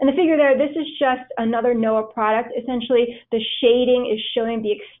 And the figure there, this is just another NOAA product. Essentially, the shading is showing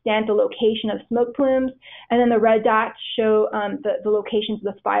the extent, the location of smoke plumes, and then the red dots show the locations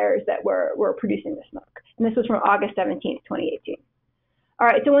of the fires that were producing the smoke. And this was from August 17th, 2018. All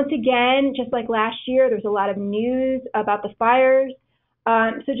right, so once again, just like last year, there's a lot of news about the fires.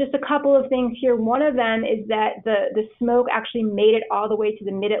 So just a couple of things here. One of them is that the smoke actually made it all the way to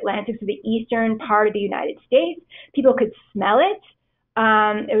the mid-Atlantic, so the eastern part of the United States. People could smell it.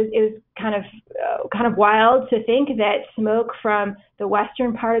 It was kind of wild to think that smoke from the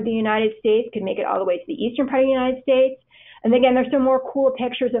western part of the United States could make it all the way to the eastern part of the United States. And again, there's some more cool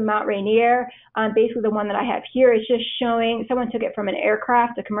pictures of Mount Rainier. Basically, the one that I have here is just showing, someone took it from an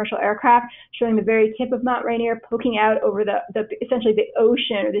aircraft, a commercial aircraft, showing the very tip of Mount Rainier poking out over essentially the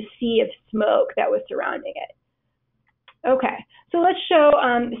ocean or the sea of smoke that was surrounding it. Okay, so let's show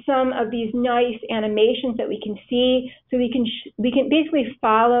some of these nice animations that we can see. So we can basically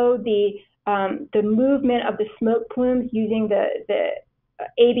follow the movement of the smoke plumes using the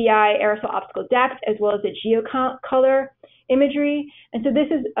ABI aerosol optical depth as well as the geocolor imagery. And so this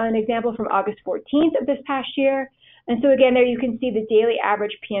is an example from August 14th of this past year. And so again, there you can see the daily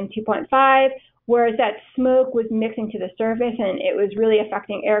average PM2.5, whereas that smoke was mixing to the surface and it was really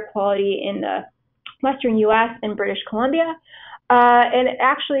affecting air quality in the western U.S. and British Columbia. And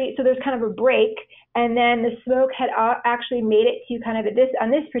actually, so there's kind of a break, and then the smoke had actually made it to kind of on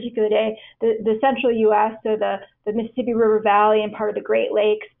this particular day, the central U.S., so the Mississippi River Valley and part of the Great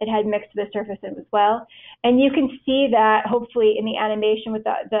Lakes, it had mixed to the surface as well. And you can see that hopefully in the animation with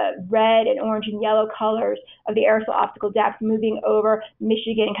the red and orange and yellow colors of the aerosol optical depth moving over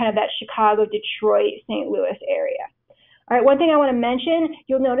Michigan and kind of that Chicago, Detroit, St. Louis area. All right, one thing I want to mention,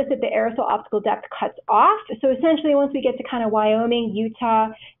 you'll notice that the aerosol optical depth cuts off. So essentially, once we get to kind of Wyoming, Utah,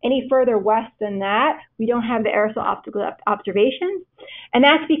 any further west than that, we don't have the aerosol optical depth observations. And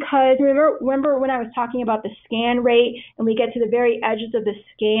that's because, remember when I was talking about the scan rate, and we get to the very edges of the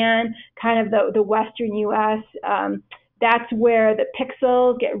scan, kind of the western U.S., that's where the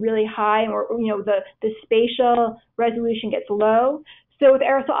pixels get really high and the spatial resolution gets low. So with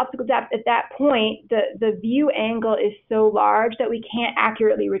aerosol optical depth, at that point, the view angle is so large that we can't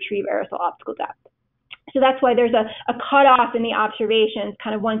accurately retrieve aerosol optical depth. So that's why there's a cutoff in the observations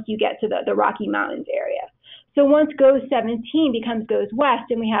kind of once you get to the Rocky Mountains area. So once GOES 17 becomes GOES West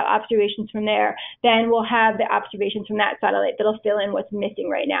and we have observations from there, then we'll have the observations from that satellite that'll fill in what's missing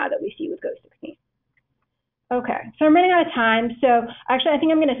right now that we see with GOES 16. Okay, so I'm running out of time. So actually, I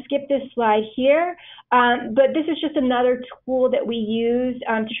think I'm going to skip this slide here. But this is just another tool that we use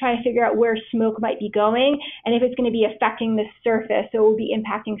to try to figure out where smoke might be going and if it's going to be affecting the surface. So it will be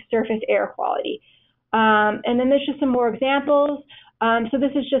impacting surface air quality. And then there's just some more examples. So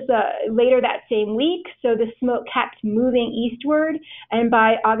this is just later that same week. So the smoke kept moving eastward, and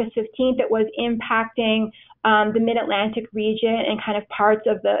by August 15th, it was impacting the Mid-Atlantic region and kind of parts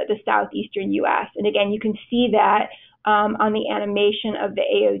of the southeastern U.S. And again, you can see that on the animation of the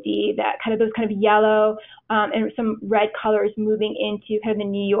AOD, that those kind of yellow and some red colors moving into kind of the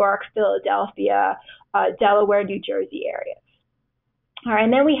New York, Philadelphia, Delaware, New Jersey areas. All right,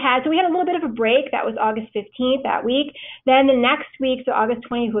 and then we had a little bit of a break. That was August 15th that week. Then the next week, so August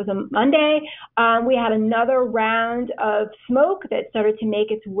 20th was a Monday, we had another round of smoke that started to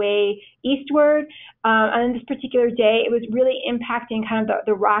make its way eastward. On this particular day, it was really impacting kind of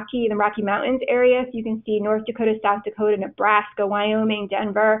the Rocky Mountains area. So you can see North Dakota, South Dakota, Nebraska, Wyoming,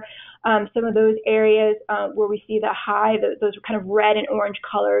 Denver, some of those areas where we see those kind of red and orange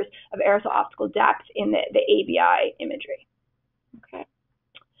colors of aerosol optical depth in the ABI imagery. Okay.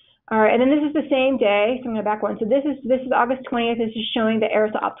 All right, and then this is the same day, so I'm going to back one. So this is August 20th. This is showing the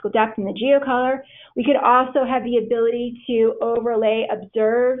aerosol optical depth in the geocolor. We could also have the ability to overlay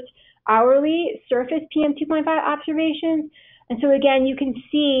observed hourly surface PM 2.5 observations. And so again, you can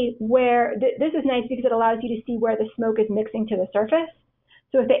see where, this is nice because it allows you to see where the smoke is mixing to the surface.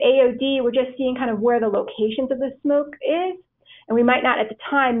 So with the AOD, we're just seeing kind of where the locations of the smoke is, and we might not at the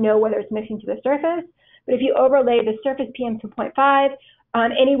time know whether it's mixing to the surface. But if you overlay the surface PM 2.5,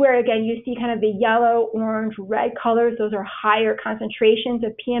 anywhere, again, you see kind of the yellow, orange, red colors. Those are higher concentrations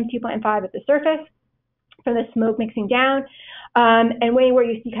of PM 2.5 at the surface from the smoke mixing down. And anywhere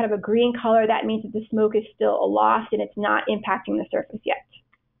you see kind of a green color, that means that the smoke is still aloft and it's not impacting the surface yet.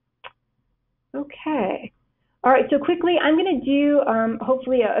 Okay. All right, so quickly, I'm going to do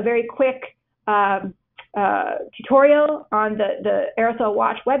hopefully a very quick tutorial on the Aerosol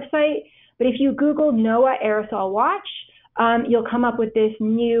Watch website. But if you Google NOAA Aerosol Watch, you'll come up with this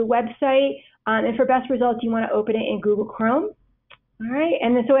new website. And for best results, you want to open it in Google Chrome. All right,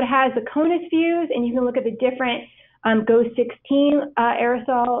 and then so it has the CONUS views, and you can look at the different GOES 16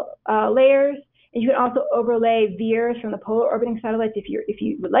 aerosol layers. And you can also overlay VIIRS from the polar orbiting satellites if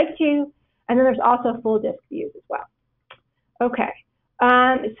you would like to. And then there's also full disk views as well. Okay,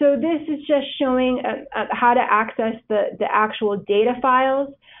 so this is just showing how to access the actual data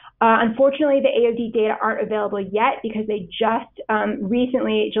files. Unfortunately, the AOD data aren't available yet because they just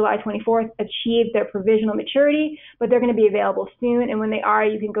recently, July 24th, achieved their provisional maturity, but they're going to be available soon. And when they are,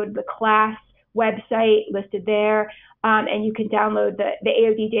 you can go to the class website listed there, and you can download the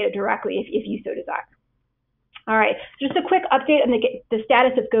AOD data directly if you so desire. All right, just a quick update on the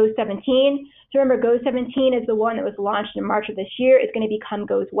status of GOES 17. So remember, GOES 17 is the one that was launched in March of this year. It's going to become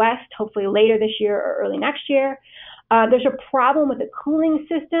GOES West, hopefully later this year or early next year. There's a problem with the cooling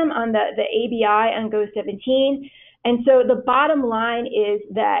system on the ABI on GOES 17. And so the bottom line is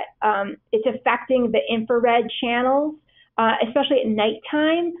that it's affecting the infrared channels, especially at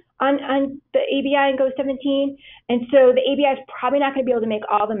nighttime on the ABI and GOES 17. And so the ABI is probably not going to be able to make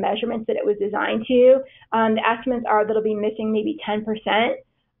all the measurements that it was designed to. The estimates are that it'll be missing maybe 10%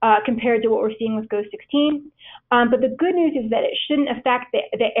 compared to what we're seeing with GOES 16. But the good news is that it shouldn't affect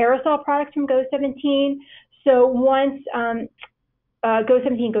the aerosol products from GOES 17. So once GOES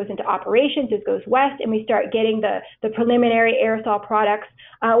 17 goes into operations, it goes west, and we start getting the preliminary aerosol products,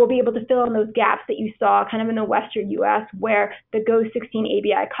 we'll be able to fill in those gaps that you saw kind of in the western U.S. where the GOES 16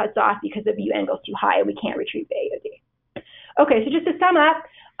 ABI cuts off because the view angle is too high and we can't retrieve the AOD. Okay, so just to sum up,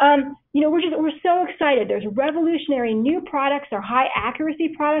 we're so excited. There's revolutionary new products, or high accuracy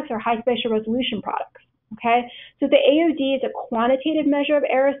products, or high spatial resolution products. Okay, so the AOD is a quantitative measure of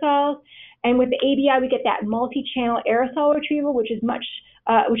aerosols. And with the ABI, we get that multi-channel aerosol retrieval, which is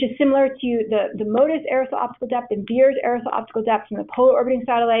similar to the MODIS aerosol optical depth and VIIRS aerosol optical depth from the polar orbiting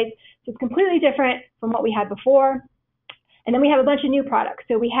satellites. So it's completely different from what we had before. And then we have a bunch of new products.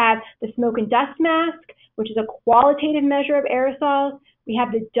 So we have the smoke and dust mask, which is a qualitative measure of aerosols. We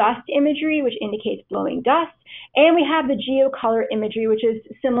have the dust imagery, which indicates blowing dust. And we have the geocolor imagery, which is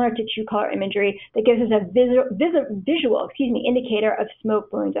similar to true color imagery that gives us a visual indicator of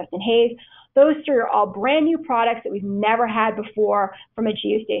smoke, blowing dust, and haze. Those three are all brand new products that we've never had before from a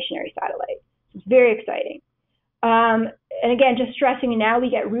geostationary satellite. It's very exciting. And again, just stressing now, we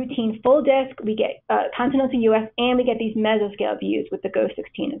get routine full disk, we get continental US, and we get these mesoscale views with the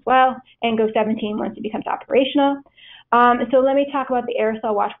GO16 as well, and GO17 once it becomes operational. So let me talk about the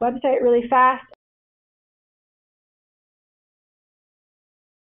Aerosol Watch website really fast.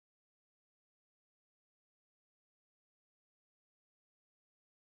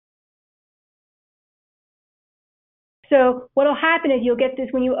 So what'll happen is you'll get this,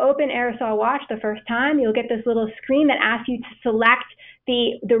 when you open Aerosol Watch the first time, you'll get this little screen that asks you to select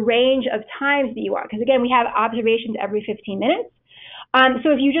the range of times that you want. Because again, we have observations every 15 minutes.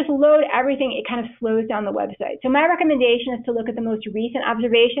 So if you just load everything, it kind of slows down the website. So my recommendation is to look at the most recent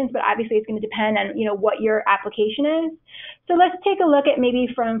observations, but obviously it's going to depend on what your application is. So let's take a look at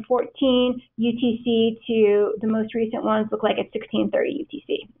maybe from 14 UTC to the most recent ones look like it's 1630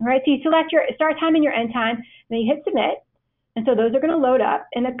 UTC. All right, so you select your start time and your end time, then you hit submit, and so those are going to load up.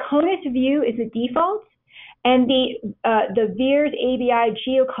 And the CONUS view is the default, and the VIIRS ABI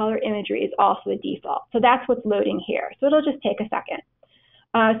geocolor imagery is also the default. So that's what's loading here. So it'll just take a second.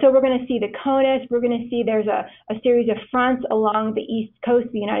 So we're going to see the CONUS. We're going to see there's a series of fronts along the east coast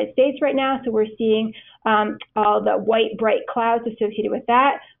of the United States right now. So we're seeing all the white, bright clouds associated with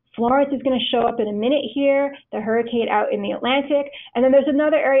that. Florence is going to show up in a minute here, the hurricane out in the Atlantic. And then there's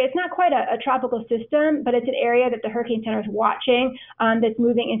another area. It's not quite a tropical system, but it's an area that the Hurricane Center is watching that's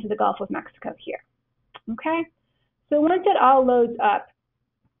moving into the Gulf of Mexico here. Okay? So once it all loads up,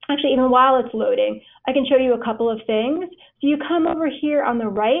 actually, even while it's loading, I can show you a couple of things. So you come over here on the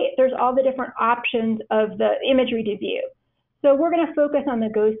right, there's all the different options of the imagery to view. So we're going to focus on the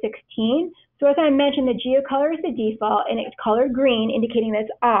GO16. So as I mentioned, the geocolor is the default, and it's colored green, indicating that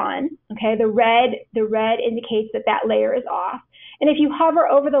it's on. Okay, the red indicates that that layer is off. And if you hover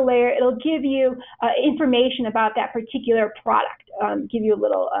over the layer, it'll give you information about that particular product, give you a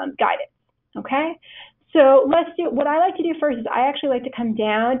little guidance. Okay. So let's do, what I like to do first is I actually like to come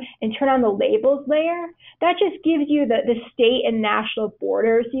down and turn on the labels layer. That just gives you the state and national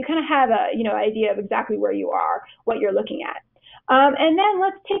borders. So you kind of have a idea of exactly where you are, what you're looking at. And then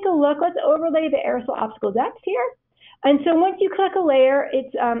let's take a look. Let's overlay the aerosol optical depth here. And so once you click a layer,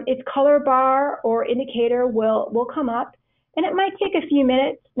 its color bar or indicator will come up. And it might take a few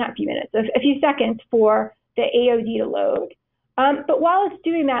minutes, not a few minutes, a few seconds for the AOD to load. But while it's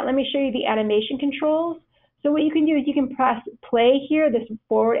doing that, let me show you the animation controls. So what you can do is you can press play here, this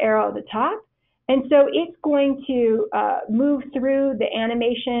forward arrow at the top. And so it's going to move through the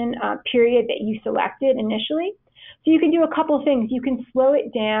animation period that you selected initially. So you can do a couple of things. You can slow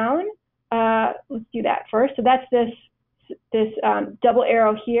it down. Let's do that first. So that's this double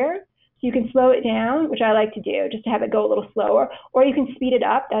arrow here. So you can slow it down, which I like to do, just to have it go a little slower. Or you can speed it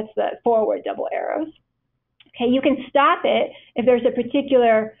up. That's the forward double arrows. Okay, you can stop it if there's a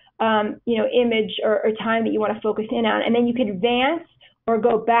particular image or time that you want to focus in on, and then you can advance or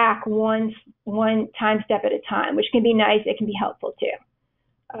go back one time step at a time, which can be nice. It can be helpful too.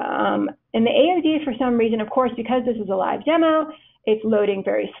 And the AOD, for some reason, of course, because this is a live demo, it's loading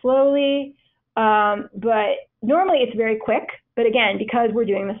very slowly. But normally it's very quick. But again, because we're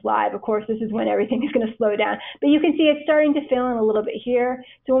doing this live, of course, this is when everything is going to slow down. But you can see it's starting to fill in a little bit here.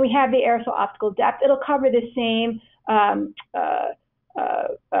 So when we have the aerosol optical depth, it'll cover the same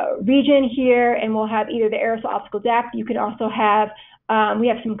region here, and we'll have either the aerosol optical depth. You can also have, we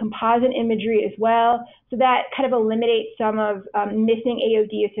have some composite imagery as well. So that kind of eliminates some of missing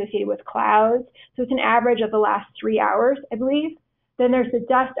AOD associated with clouds. So it's an average of the last 3 hours, I believe. Then there's the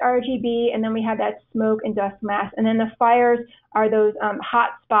dust RGB, and then we have that smoke and dust mask. And then the fires are those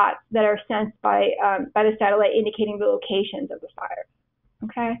hot spots that are sensed by the satellite, indicating the locations of the fires.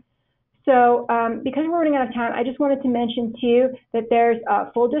 Okay. So because we're running out of time, I just wanted to mention too that there's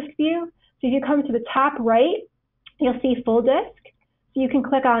a full disk view. So if you come to the top right, you'll see full disk. So you can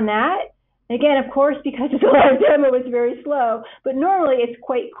click on that. Again, of course, because it's a live demo, it's very slow, but normally it's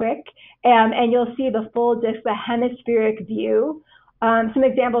quite quick. And you'll see the full disk, the hemispheric view. Some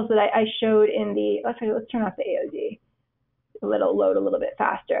examples that I showed in the, let's turn off the AOD. It'll load a little bit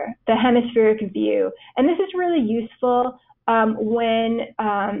faster. The hemispheric view. And this is really useful when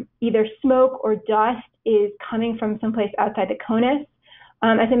either smoke or dust is coming from someplace outside the CONUS.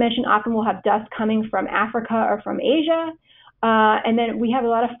 As I mentioned, often we'll have dust coming from Africa or from Asia. And then we have a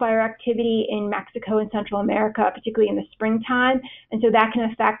lot of fire activity in Mexico and Central America, particularly in the springtime. And so that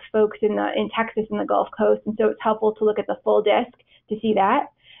can affect folks in Texas and the Gulf Coast. And so it's helpful to look at the full disk to see that.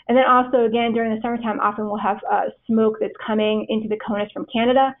 And then also, again, during the summertime, often we'll have smoke that's coming into the CONUS from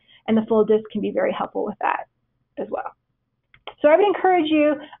Canada, and the full disk can be very helpful with that as well. So I would encourage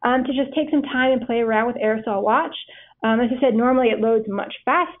you to just take some time and play around with Aerosol Watch. As I said, normally it loads much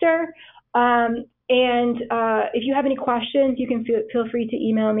faster. And if you have any questions, you can feel free to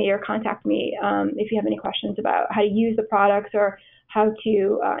email me or contact me if you have any questions about how to use the products or how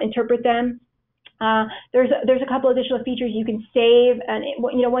to interpret them. There's a couple additional features you can save, and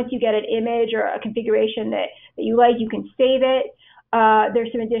once you get an image or a configuration that you like, you can save it.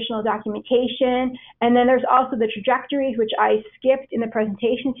 There's some additional documentation, and then there's also the trajectories, which I skipped in the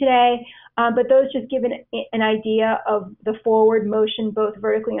presentation today, but those just give an idea of the forward motion, both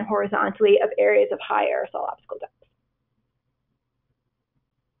vertically and horizontally, of areas of high aerosol optical depth.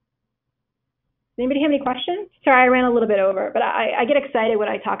 Does anybody have any questions? Sorry, I ran a little bit over, but I get excited when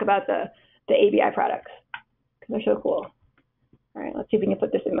I talk about the ABI products because they're so cool. All right, let's see if we can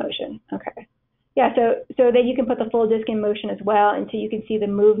put this in motion. Okay. Yeah, so that you can put the full disk in motion as well, and so you can see the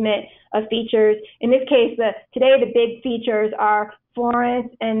movement of features. In this case, today the big features are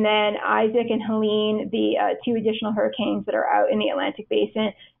Florence and then Isaac and Helene, the two additional hurricanes that are out in the Atlantic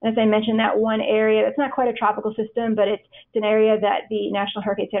Basin. And as I mentioned, that one area, that's not quite a tropical system, but it's an area that the National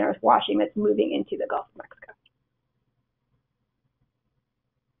Hurricane Center is watching that's moving into the Gulf of Mexico.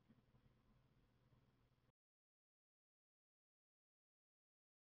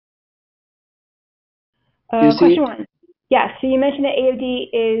 Question one. Yes, so you mentioned that AOD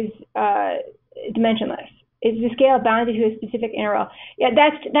is dimensionless. Is the scale bounded to a specific interval? Yeah,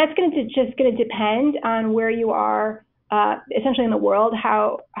 that's just going to depend on where you are, essentially in the world,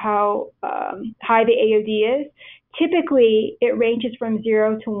 how high the AOD is. Typically, it ranges from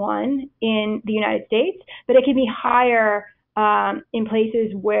 0 to 1 in the United States, but it can be higher in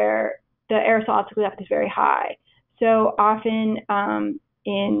places where the aerosol optical depth is very high. So often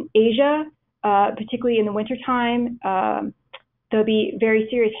in Asia, particularly in the wintertime, there'll be very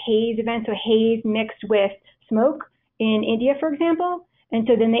serious haze events, so haze mixed with smoke in India, for example, and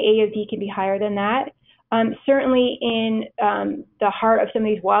so then the AOD can be higher than that. Certainly in the heart of some of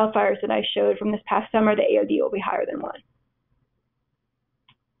these wildfires that I showed from this past summer, the AOD will be higher than 1.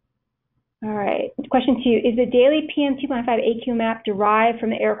 All right, question 2, is the daily PM2.5 AQ map derived from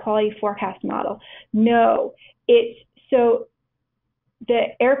the air quality forecast model? No, so the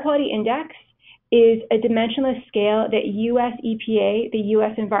air quality index is a dimensionless scale that U.S. EPA, the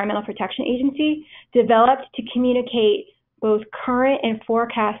U.S. Environmental Protection Agency, developed to communicate both current and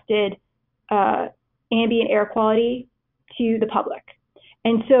forecasted ambient air quality to the public.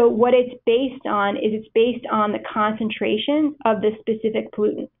 And so what it's based on is it's based on the concentration of the specific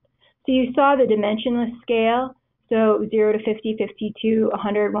pollutant. So you saw the dimensionless scale, so 0 to 50, 50 to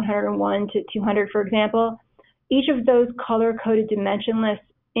 100, 101 to 200, for example. Each of those color-coded dimensionless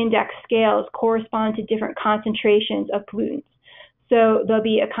index scales correspond to different concentrations of pollutants. So there'll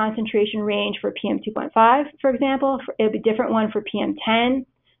be a concentration range for PM2.5, for example. It'll be a different one for PM10,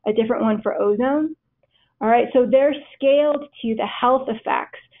 a different one for ozone. All right, so they're scaled to the health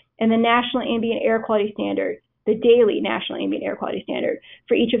effects and the National Ambient Air Quality Standard, the daily National Ambient Air Quality Standard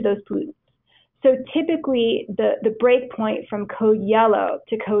for each of those pollutants. So typically, the break point from code yellow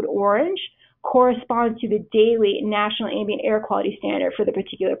to code orange corresponds to the daily National Ambient Air Quality Standard for the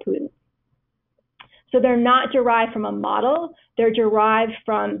particular pollutant. So they're not derived from a model, they're derived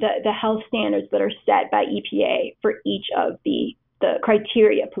from the health standards that are set by EPA for each of the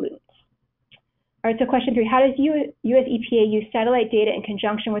criteria pollutants. All right, so question 3, how does US EPA use satellite data in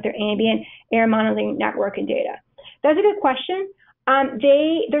conjunction with their ambient air monitoring network and data? That's a good question.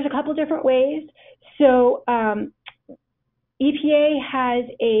 There's a couple different ways. So EPA has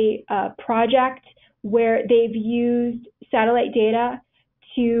a project where they've used satellite data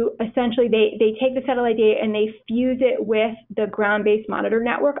to essentially, they take the satellite data and they fuse it with the ground-based monitor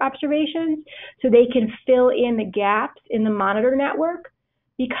network observations so they can fill in the gaps in the monitor network,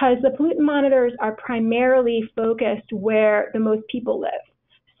 because the pollutant monitors are primarily focused where the most people live,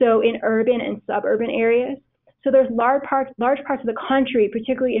 so in urban and suburban areas. So there's large parts of the country,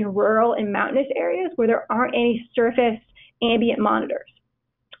 particularly in rural and mountainous areas, where there aren't any surface ambient monitors.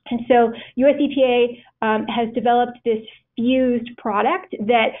 And so US EPA has developed this fused product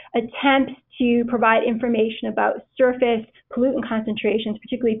that attempts to provide information about surface pollutant concentrations,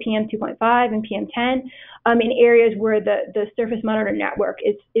 particularly PM2.5 and PM10, in areas where the surface monitor network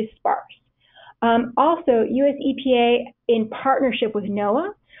is sparse. Also, US EPA, in partnership with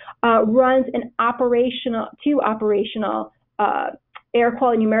NOAA, runs two operational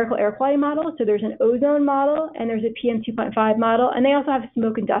numerical air quality models. So there's an ozone model and there's a PM2.5 model, and they also have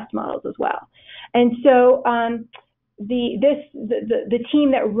smoke and dust models as well. And so the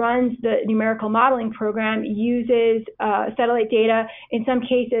team that runs the numerical modeling program uses satellite data in some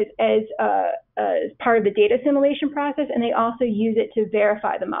cases as part of the data assimilation process, and they also use it to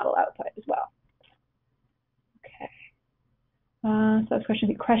verify the model output as well. Okay. So that's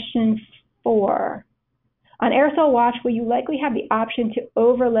question 4. On Aerosol Watch, will you likely have the option to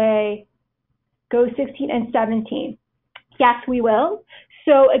overlay GOES 16 and 17? Yes, we will.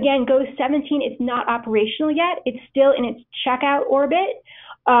 So again, GOES 17 is not operational yet. It's still in its checkout orbit.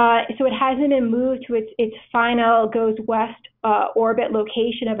 So it hasn't been moved to its final GOES West orbit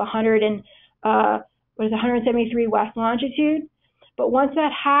location of 173 west longitude. But once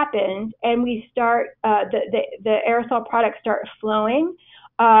that happens and we start, the aerosol products start flowing,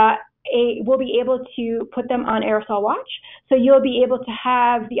 we'll be able to put them on Aerosol Watch. So you'll be able to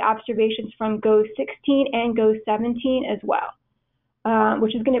have the observations from GOES 16 and GOES 17 as well.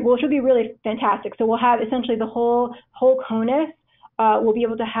 Which will be really fantastic. So we'll have essentially the whole CONUS. We'll be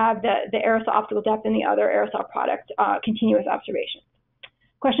able to have the aerosol optical depth and the other aerosol product continuous observations.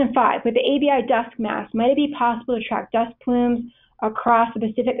 Question 5, with the ABI dust mask, might it be possible to track dust plumes across the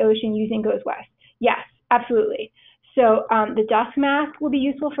Pacific Ocean using GOES West? Yes, absolutely. So the dust mask will be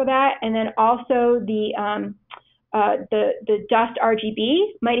useful for that, and then also the dust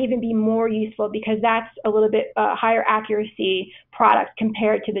RGB might even be more useful because that's a little bit higher accuracy product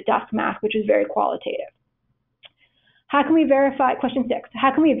compared to the dust mask, which is very qualitative. How can we verify, question 6,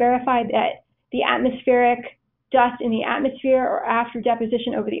 how can we verify that the atmospheric dust in the atmosphere or after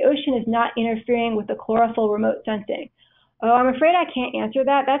deposition over the ocean is not interfering with the chlorophyll remote sensing? Oh, I'm afraid I can't answer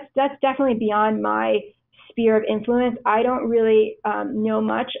that. That's definitely beyond my sphere of influence. I don't really know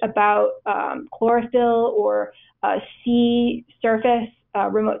much about chlorophyll or sea surface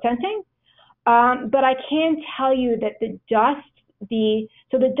remote sensing, but I can tell you that the dust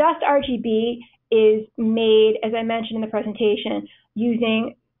RGB is made, as I mentioned in the presentation,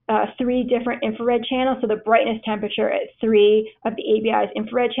 using 3 different infrared channels. So the brightness temperature at 3 of the ABI's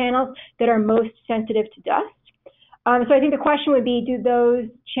infrared channels that are most sensitive to dust. So I think the question would be, do those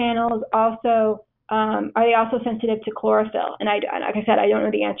channels also are they also sensitive to chlorophyll? And like I said, I don't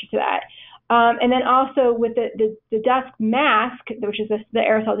know the answer to that. And then also with the dust mask, which is the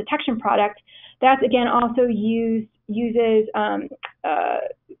aerosol detection product, that's again also uses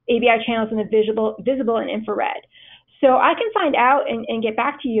ABI channels in the visible and infrared. So I can find out and get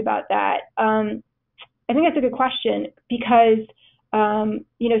back to you about that. I think that's a good question because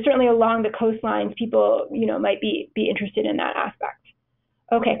certainly along the coastlines, people might be interested in that aspect.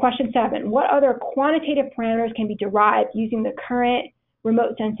 Okay, question 7. What other quantitative parameters can be derived using the current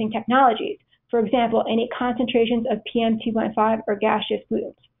remote sensing technologies? For example, any concentrations of PM2.5 or gaseous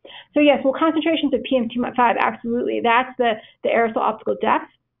pollutants. So yes, well, concentrations of PM2.5, absolutely. That's the aerosol optical depth.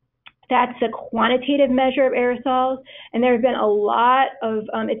 That's the quantitative measure of aerosols, and there have been a lot of,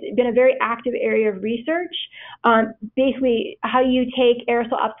 it's been a very active area of research. Basically, how you take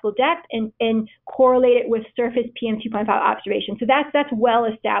aerosol optical depth and correlate it with surface PM2.5 observations. So that's well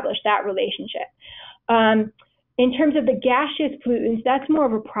established, that relationship. In terms of the gaseous pollutants, that's more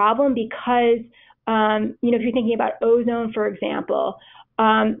of a problem because, if you're thinking about ozone, for example,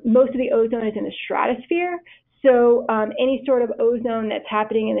 most of the ozone is in the stratosphere. So any sort of ozone that's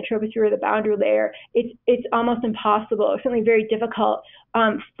happening in the troposphere or the boundary layer, it's almost impossible, or certainly very difficult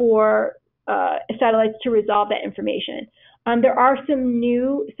for satellites to resolve that information. There are some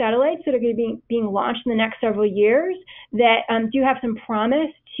new satellites that are going to be being launched in the next several years that do have some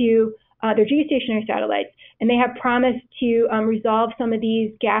promise to, they're geostationary satellites, and they have promised to resolve some of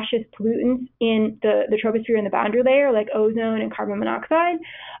these gaseous pollutants in the troposphere and the boundary layer, like ozone and carbon monoxide.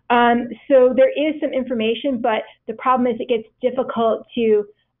 So there is some information, but the problem is it gets difficult to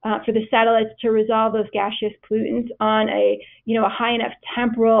for the satellites to resolve those gaseous pollutants on a high enough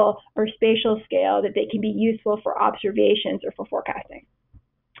temporal or spatial scale that they can be useful for observations or for forecasting.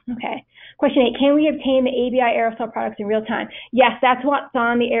 Okay. Question 8, can we obtain the ABI aerosol products in real time? Yes, that's what's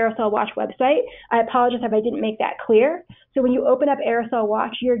on the Aerosol Watch website. I apologize if I didn't make that clear. So when you open up Aerosol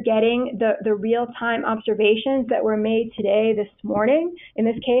Watch, you're getting the real-time observations that were made today, this morning, in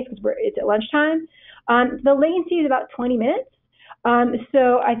this case, because it's at lunchtime. The latency is about 20 minutes.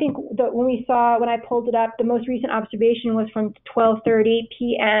 So I think that when I pulled it up, the most recent observation was from 12:30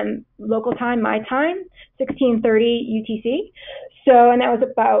 p.m. local time, my time, 16:30 UTC. So, and that was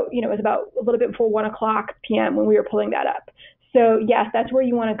about, it was about a little bit before 1 o'clock p.m. when we were pulling that up. So yes, that's where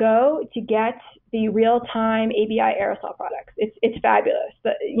you want to go to get the real-time ABI aerosol products. It's fabulous.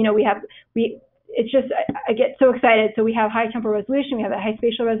 But, it's just, I get so excited. So we have high temporal resolution, we have a high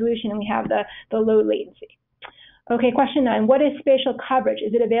spatial resolution, and we have the low latency. Okay, question 9. What is spatial coverage?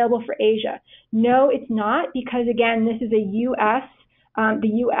 Is it available for Asia? No, it's not, because again, this is a U.S. The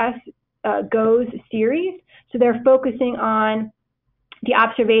U.S. GOES series, so they're focusing on the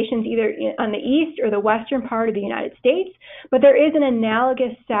observations either on the east or the western part of the United States. But there is an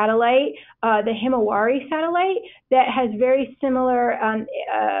analogous satellite, the Himawari satellite, that has very similar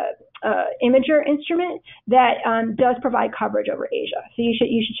imager instrument that does provide coverage over Asia. So you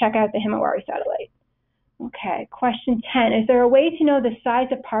should check out the Himawari satellite. Okay, question 10. Is there a way to know the size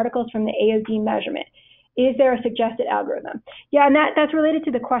of particles from the AOD measurement? Is there a suggested algorithm? Yeah, and that's related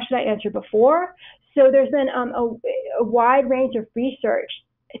to the question I answered before. So there's been a wide range of research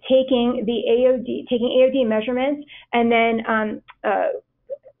taking AOD measurements and then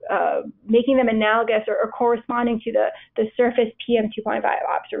making them analogous or corresponding to the surface PM2.5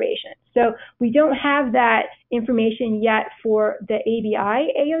 observation. So we don't have that information yet for the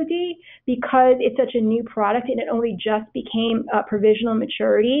ABI AOD because it's such a new product and it only just became provisional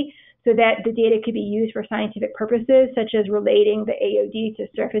maturity, so that the data could be used for scientific purposes, such as relating the AOD to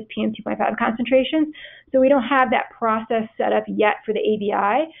surface PM2.5 concentrations. So we don't have that process set up yet for the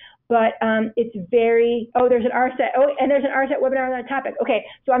ABI, but it's very, there's an ARSET, and there's an ARSET webinar on that topic. Okay,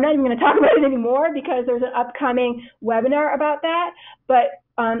 so I'm not even gonna talk about it anymore because there's an upcoming webinar about that, but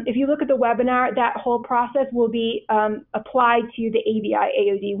if you look at the webinar, that whole process will be applied to the ABI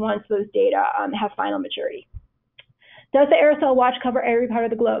AOD once those data have final maturity. Does the Aerosol watch cover every part of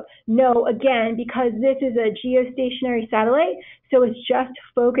the globe? No, again, because this is a geostationary satellite, so it's just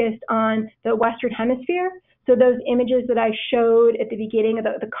focused on the Western Hemisphere. So those images that I showed at the beginning of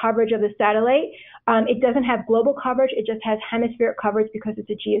the coverage of the satellite, it doesn't have global coverage, it just has hemispheric coverage because it's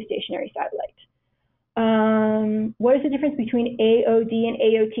a geostationary satellite. What is the difference between AOD and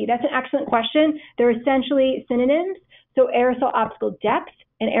AOT? That's an excellent question. They're essentially synonyms. So aerosol optical depth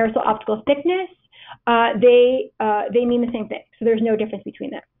and aerosol optical thickness, they mean the same thing. So there's no difference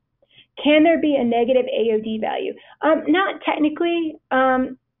between them. Can there be a negative AOD value? Not technically,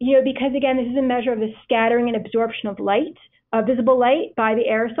 because again, this is a measure of the scattering and absorption of light, visible light by the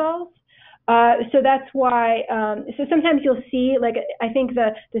aerosols. So that's why, so sometimes you'll see, like, I think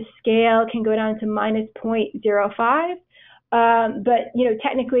the scale can go down to minus 0.05. But,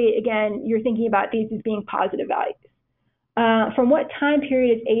 technically, again, you're thinking about these as being positive values. From what time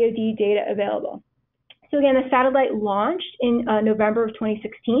period is AOD data available? So again, the satellite launched in November of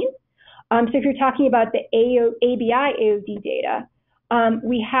 2016. So if you're talking about the ABI AOD data,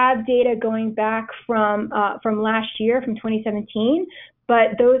 we have data going back from last year, from 2017,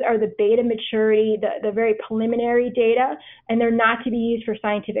 but those are the beta maturity, the very preliminary data, and they're not to be used for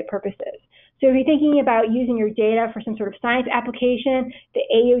scientific purposes. So if you're thinking about using your data for some sort of science application, the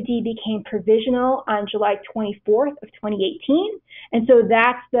AOD became provisional on July 24th of 2018. And so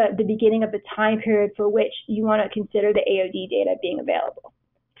that's the beginning of the time period for which you want to consider the AOD data being available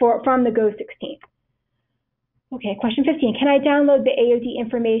from the GOES 16. Okay, question 15. Can I download the AOD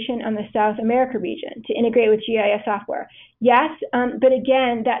information on the South America region to integrate with GIS software? Yes, but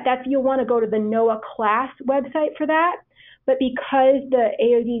again, that's you'll want to go to the NOAA class website for that. But because the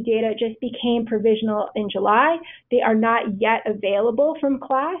AOD data just became provisional in July, they are not yet available from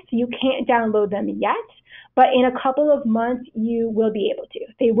class. You can't download them yet, but in a couple of months, you will be able to.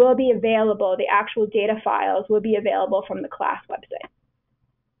 They will be available. The actual data files will be available from the class website.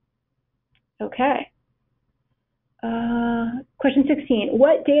 Okay. Question 16.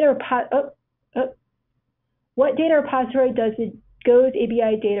 What data repository does the GOES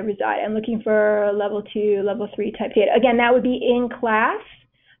ABI data reside? I'm looking for level 2, level 3 type data. Again, that would be in class,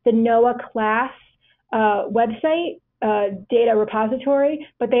 the NOAA class website data repository,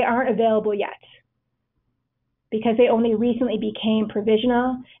 but they aren't available yet because they only recently became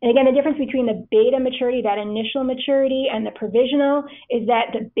provisional. And again, the difference between the beta maturity, that initial maturity, and the provisional is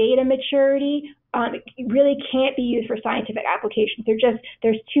that the beta maturity really can't be used for scientific applications.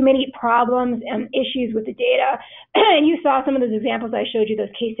 There's too many problems and issues with the data. And you saw some of those examples I showed you,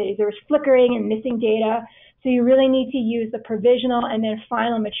 those case studies. There was flickering and missing data. So you really need to use the provisional and then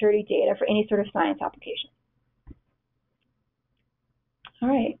final maturity data for any sort of science application. All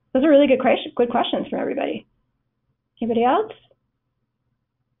right, those are really good questions from everybody. Anybody else?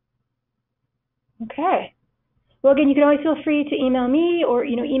 Okay. Well, again, you can always feel free to email me or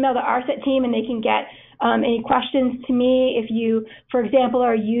email the ARSET team, and they can get any questions to me. If you, for example,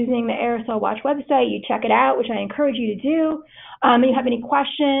 are using the Aerosol Watch website, you check it out, which I encourage you to do. And you have any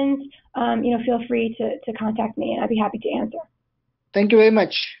questions, feel free to contact me, and I'd be happy to answer. Thank you very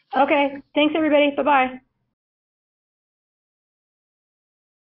much. Okay. Thanks, everybody. Bye-bye.